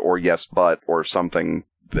and, or yes but, or something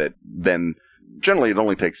that then generally it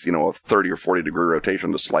only takes, a 30 or 40 degree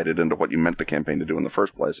rotation to slide it into what you meant the campaign to do in the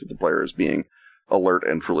first place if the player is being alert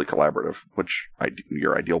and truly collaborative, which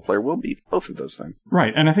your ideal player will be both of those things.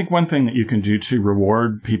 Right. And I think one thing that you can do to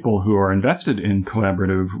reward people who are invested in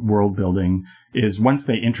collaborative world building is once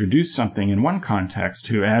they introduce something in one context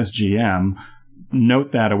to, as GM,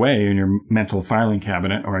 note that away in your mental filing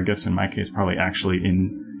cabinet, or I guess in my case, probably actually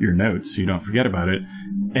in your notes so you don't forget about it,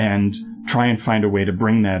 and try and find a way to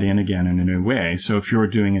bring that in again in a new way. So if you're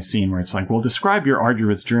doing a scene where it's like, well, describe your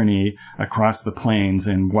arduous journey across the plains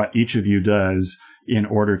and what each of you does in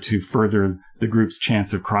order to further the group's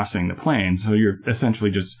chance of crossing the plane. So you're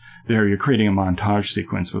essentially just there, you're creating a montage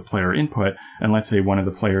sequence with player input, and let's say one of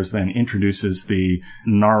the players then introduces the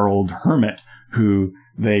gnarled hermit who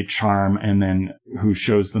they charm and then who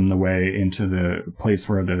shows them the way into the place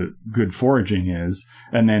where the good foraging is,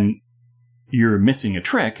 and then you're missing a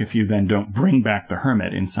trick if you then don't bring back the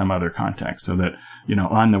hermit in some other context, so that,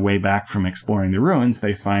 on the way back from exploring the ruins,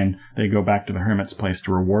 they go back to the hermit's place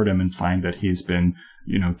to reward him and find that he's been,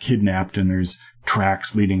 kidnapped, and there's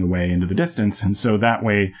tracks leading away into the distance. And so that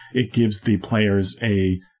way it gives the players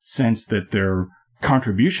a sense that their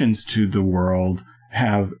contributions to the world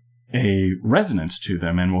have a resonance to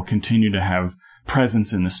them and will continue to have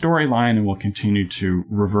presence in the storyline and will continue to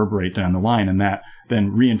reverberate down the line. And that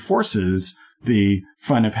then reinforces the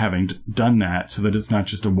fun of having done that, so that it's not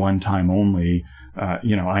just a one-time only,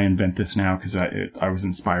 I invent this now because I was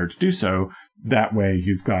inspired to do so. That way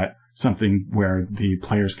you've got something where the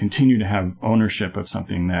players continue to have ownership of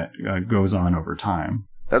something that goes on over time.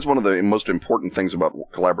 That's one of the most important things about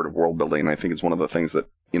collaborative world building, and I think it's one of the things that,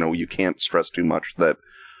 you can't stress too much, that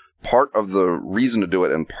part of the reason to do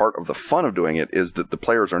it and part of the fun of doing it is that the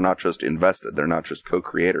players are not just invested, they're not just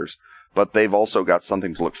co-creators, but they've also got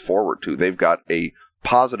something to look forward to. They've got a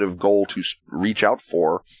positive goal to reach out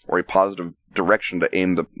for, or a positive direction to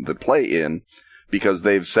aim the play in, because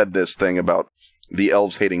they've said this thing about the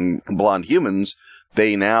elves hating blonde humans.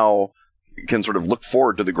 They now can sort of look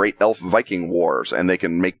forward to the great elf-Viking wars, and they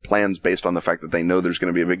can make plans based on the fact that they know there's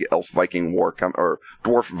going to be a big elf-Viking war or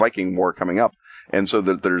dwarf-Viking war coming up. And so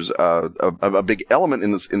that there's a big element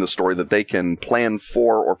in the story that they can plan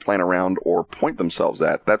for or plan around or point themselves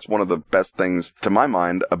at. That's one of the best things, to my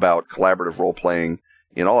mind, about collaborative role-playing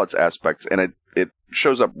in all its aspects. And it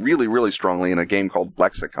shows up really, really strongly in a game called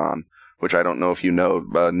Lexicon, which I don't know if you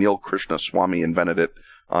know. Neil Krishna Swami invented it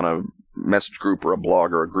on a message group or a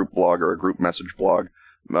blog or a group blog or a group message blog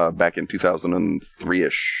back in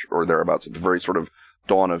 2003-ish or thereabouts. It's a very sort of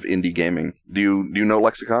dawn of indie gaming. Do you know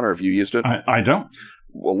Lexicon, or have you used it? I don't.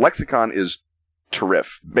 Well, Lexicon is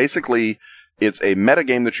terrific. Basically, it's a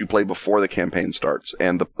metagame that you play before the campaign starts,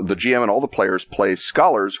 and the GM and all the players play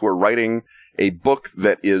scholars who are writing a book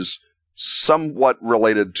that is somewhat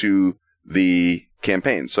related to the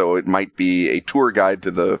campaign. So it might be a tour guide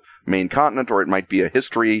to the main continent, or it might be a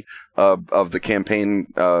history of the campaign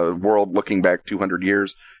world looking back 200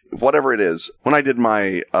 years. Whatever it is. When I did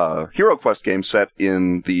my Hero Quest game set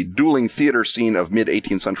in the dueling theater scene of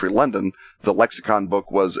mid-18th century London, the Lexicon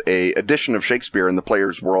book was a edition of Shakespeare, and the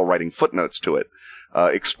players were all writing footnotes to it,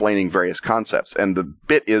 explaining various concepts. And the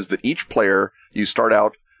bit is that each player, you start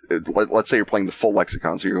out, let's say you're playing the full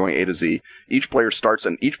lexicon, so you're going A to Z. Each player starts,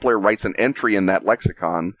 and each player writes an entry in that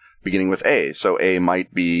lexicon beginning with A. So A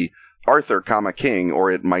might be Arthur, King,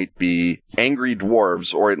 or it might be Angry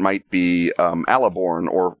Dwarves, or it might be Alaborn,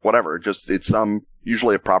 or whatever. It's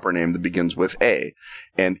usually a proper name that begins with A.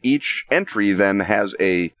 And each entry then has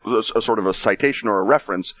a sort of a citation or a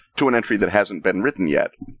reference to an entry that hasn't been written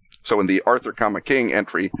yet. So in the Arthur, King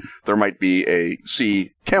entry, there might be a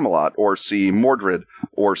C. Camelot, or C. Mordred,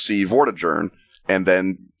 or C. Vortigern, and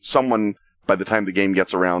then someone, by the time the game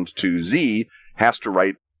gets around to Z, has to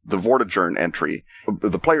write the Vortigern entry.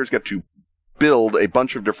 The players get to build a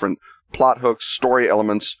bunch of different plot hooks, story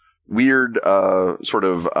elements, weird sort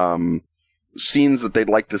of scenes that they'd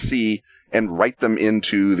like to see, and write them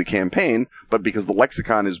into the campaign. But because the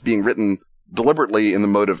lexicon is being written deliberately in the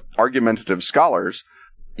mode of argumentative scholars,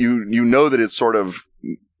 you know that it's sort of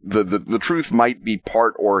the truth might be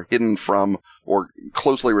part or hidden from or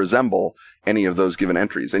closely resemble any of those given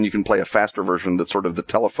entries. And you can play a faster version that's sort of the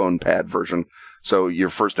telephone pad version. So your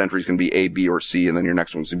first entries can be A, B, or C, and then your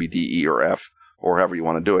next one's can be D, E, or F, or however you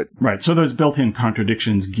want to do it. Right. So those built-in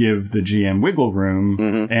contradictions give the GM wiggle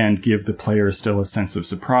room and give the players still a sense of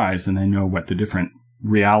surprise, and they know what the different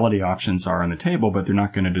reality options are on the table, but they're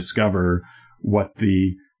not going to discover what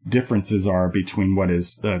the differences are between what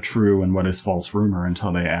is true and what is false rumor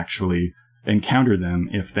until they actually encounter them,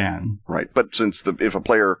 if then. Right. But if a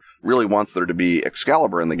player really wants there to be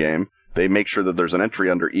Excalibur in the game, they make sure that there's an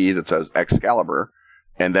entry under E that says Excalibur,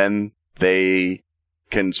 and then they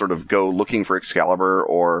can sort of go looking for Excalibur,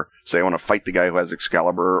 or say, I want to fight the guy who has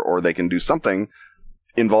Excalibur, or they can do something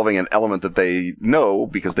involving an element that they know,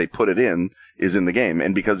 because they put it in, is in the game.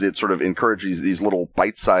 And because it sort of encourages these little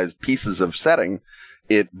bite-sized pieces of setting,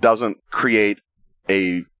 it doesn't create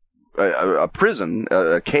a prison,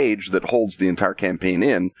 a cage that holds the entire campaign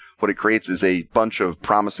in. What it creates is a bunch of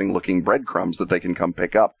promising-looking breadcrumbs that they can come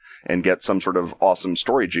pick up. and get some sort of awesome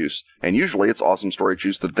story juice. And usually it's awesome story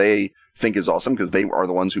juice that they think is awesome because they are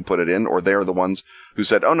the ones who put it in, or they're the ones who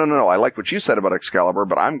said, oh, no, I like what you said about Excalibur,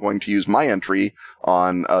 but I'm going to use my entry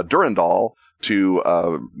on Durandal to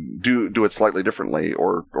do it slightly differently,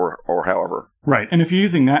 or however. Right, and if you're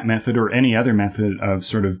using that method or any other method of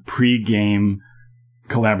sort of pre-game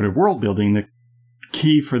collaborative world building, the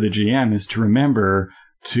key for the GM is to remember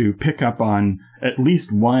to pick up on at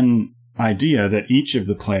least one idea that each of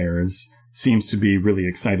the players seems to be really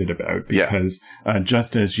excited about, because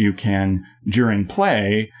just as you can, during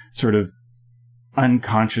play, sort of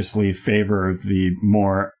unconsciously favor the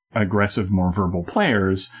more aggressive, more verbal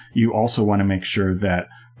players, you also want to make sure that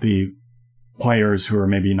the players who are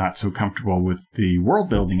maybe not so comfortable with the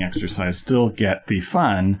world-building exercise still get the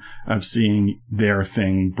fun of seeing their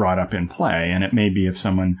thing brought up in play. And it may be if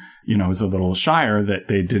someone, is a little shyer, that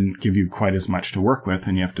they didn't give you quite as much to work with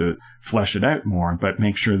and you have to flesh it out more, but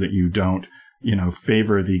make sure that you don't,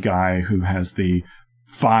 favor the guy who has the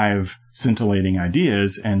 5 scintillating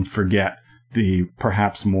ideas and forget the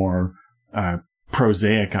perhaps more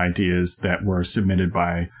prosaic ideas that were submitted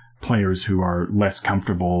by players who are less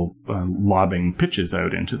comfortable lobbing pitches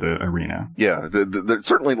out into the arena. Yeah,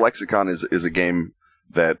 certainly Lexicon is a game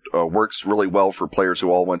that works really well for players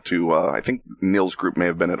who all went to, I think Neil's group may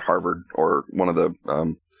have been at Harvard or one of the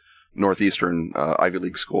Northeastern Ivy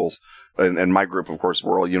League schools. And my group, of course,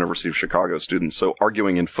 were all University of Chicago students. So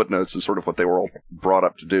arguing in footnotes is sort of what they were all brought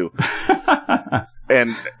up to do.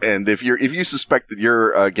 And if you suspect that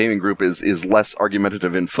your gaming group is less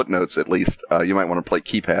argumentative in footnotes, at least, you might want to play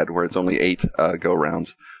Keypad, where it's only 8 go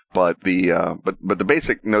rounds. But the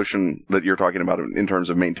basic notion that you're talking about in terms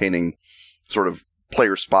of maintaining sort of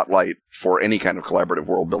player spotlight for any kind of collaborative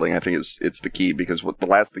world building, I think it's the key, because the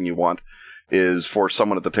last thing you want is for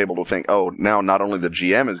someone at the table to think, oh, now not only the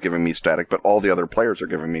GM is giving me static, but all the other players are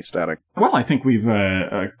giving me static. Well, I think we've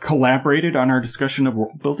collaborated on our discussion of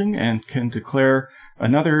world building and can declare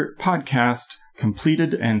another podcast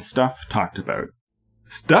completed and stuff talked about.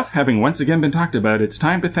 Stuff having once again been talked about, it's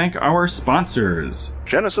time to thank our sponsors.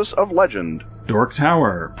 Genesis of Legend, Dork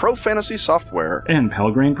Tower, Pro Fantasy Software, and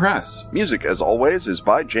Pelgrane Press. Music, as always, is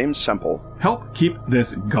by James Semple. Help keep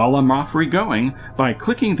this gallimaufry going by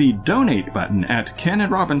clicking the donate button at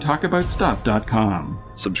kenandrobintalkaboutstuff.com.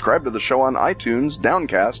 Subscribe to the show on iTunes,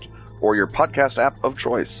 Downcast, or your podcast app of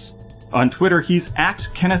choice. On Twitter, he's at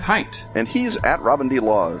Kenneth Hite. And he's at Robin D.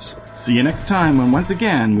 Laws. See you next time when once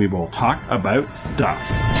again we will talk about stuff.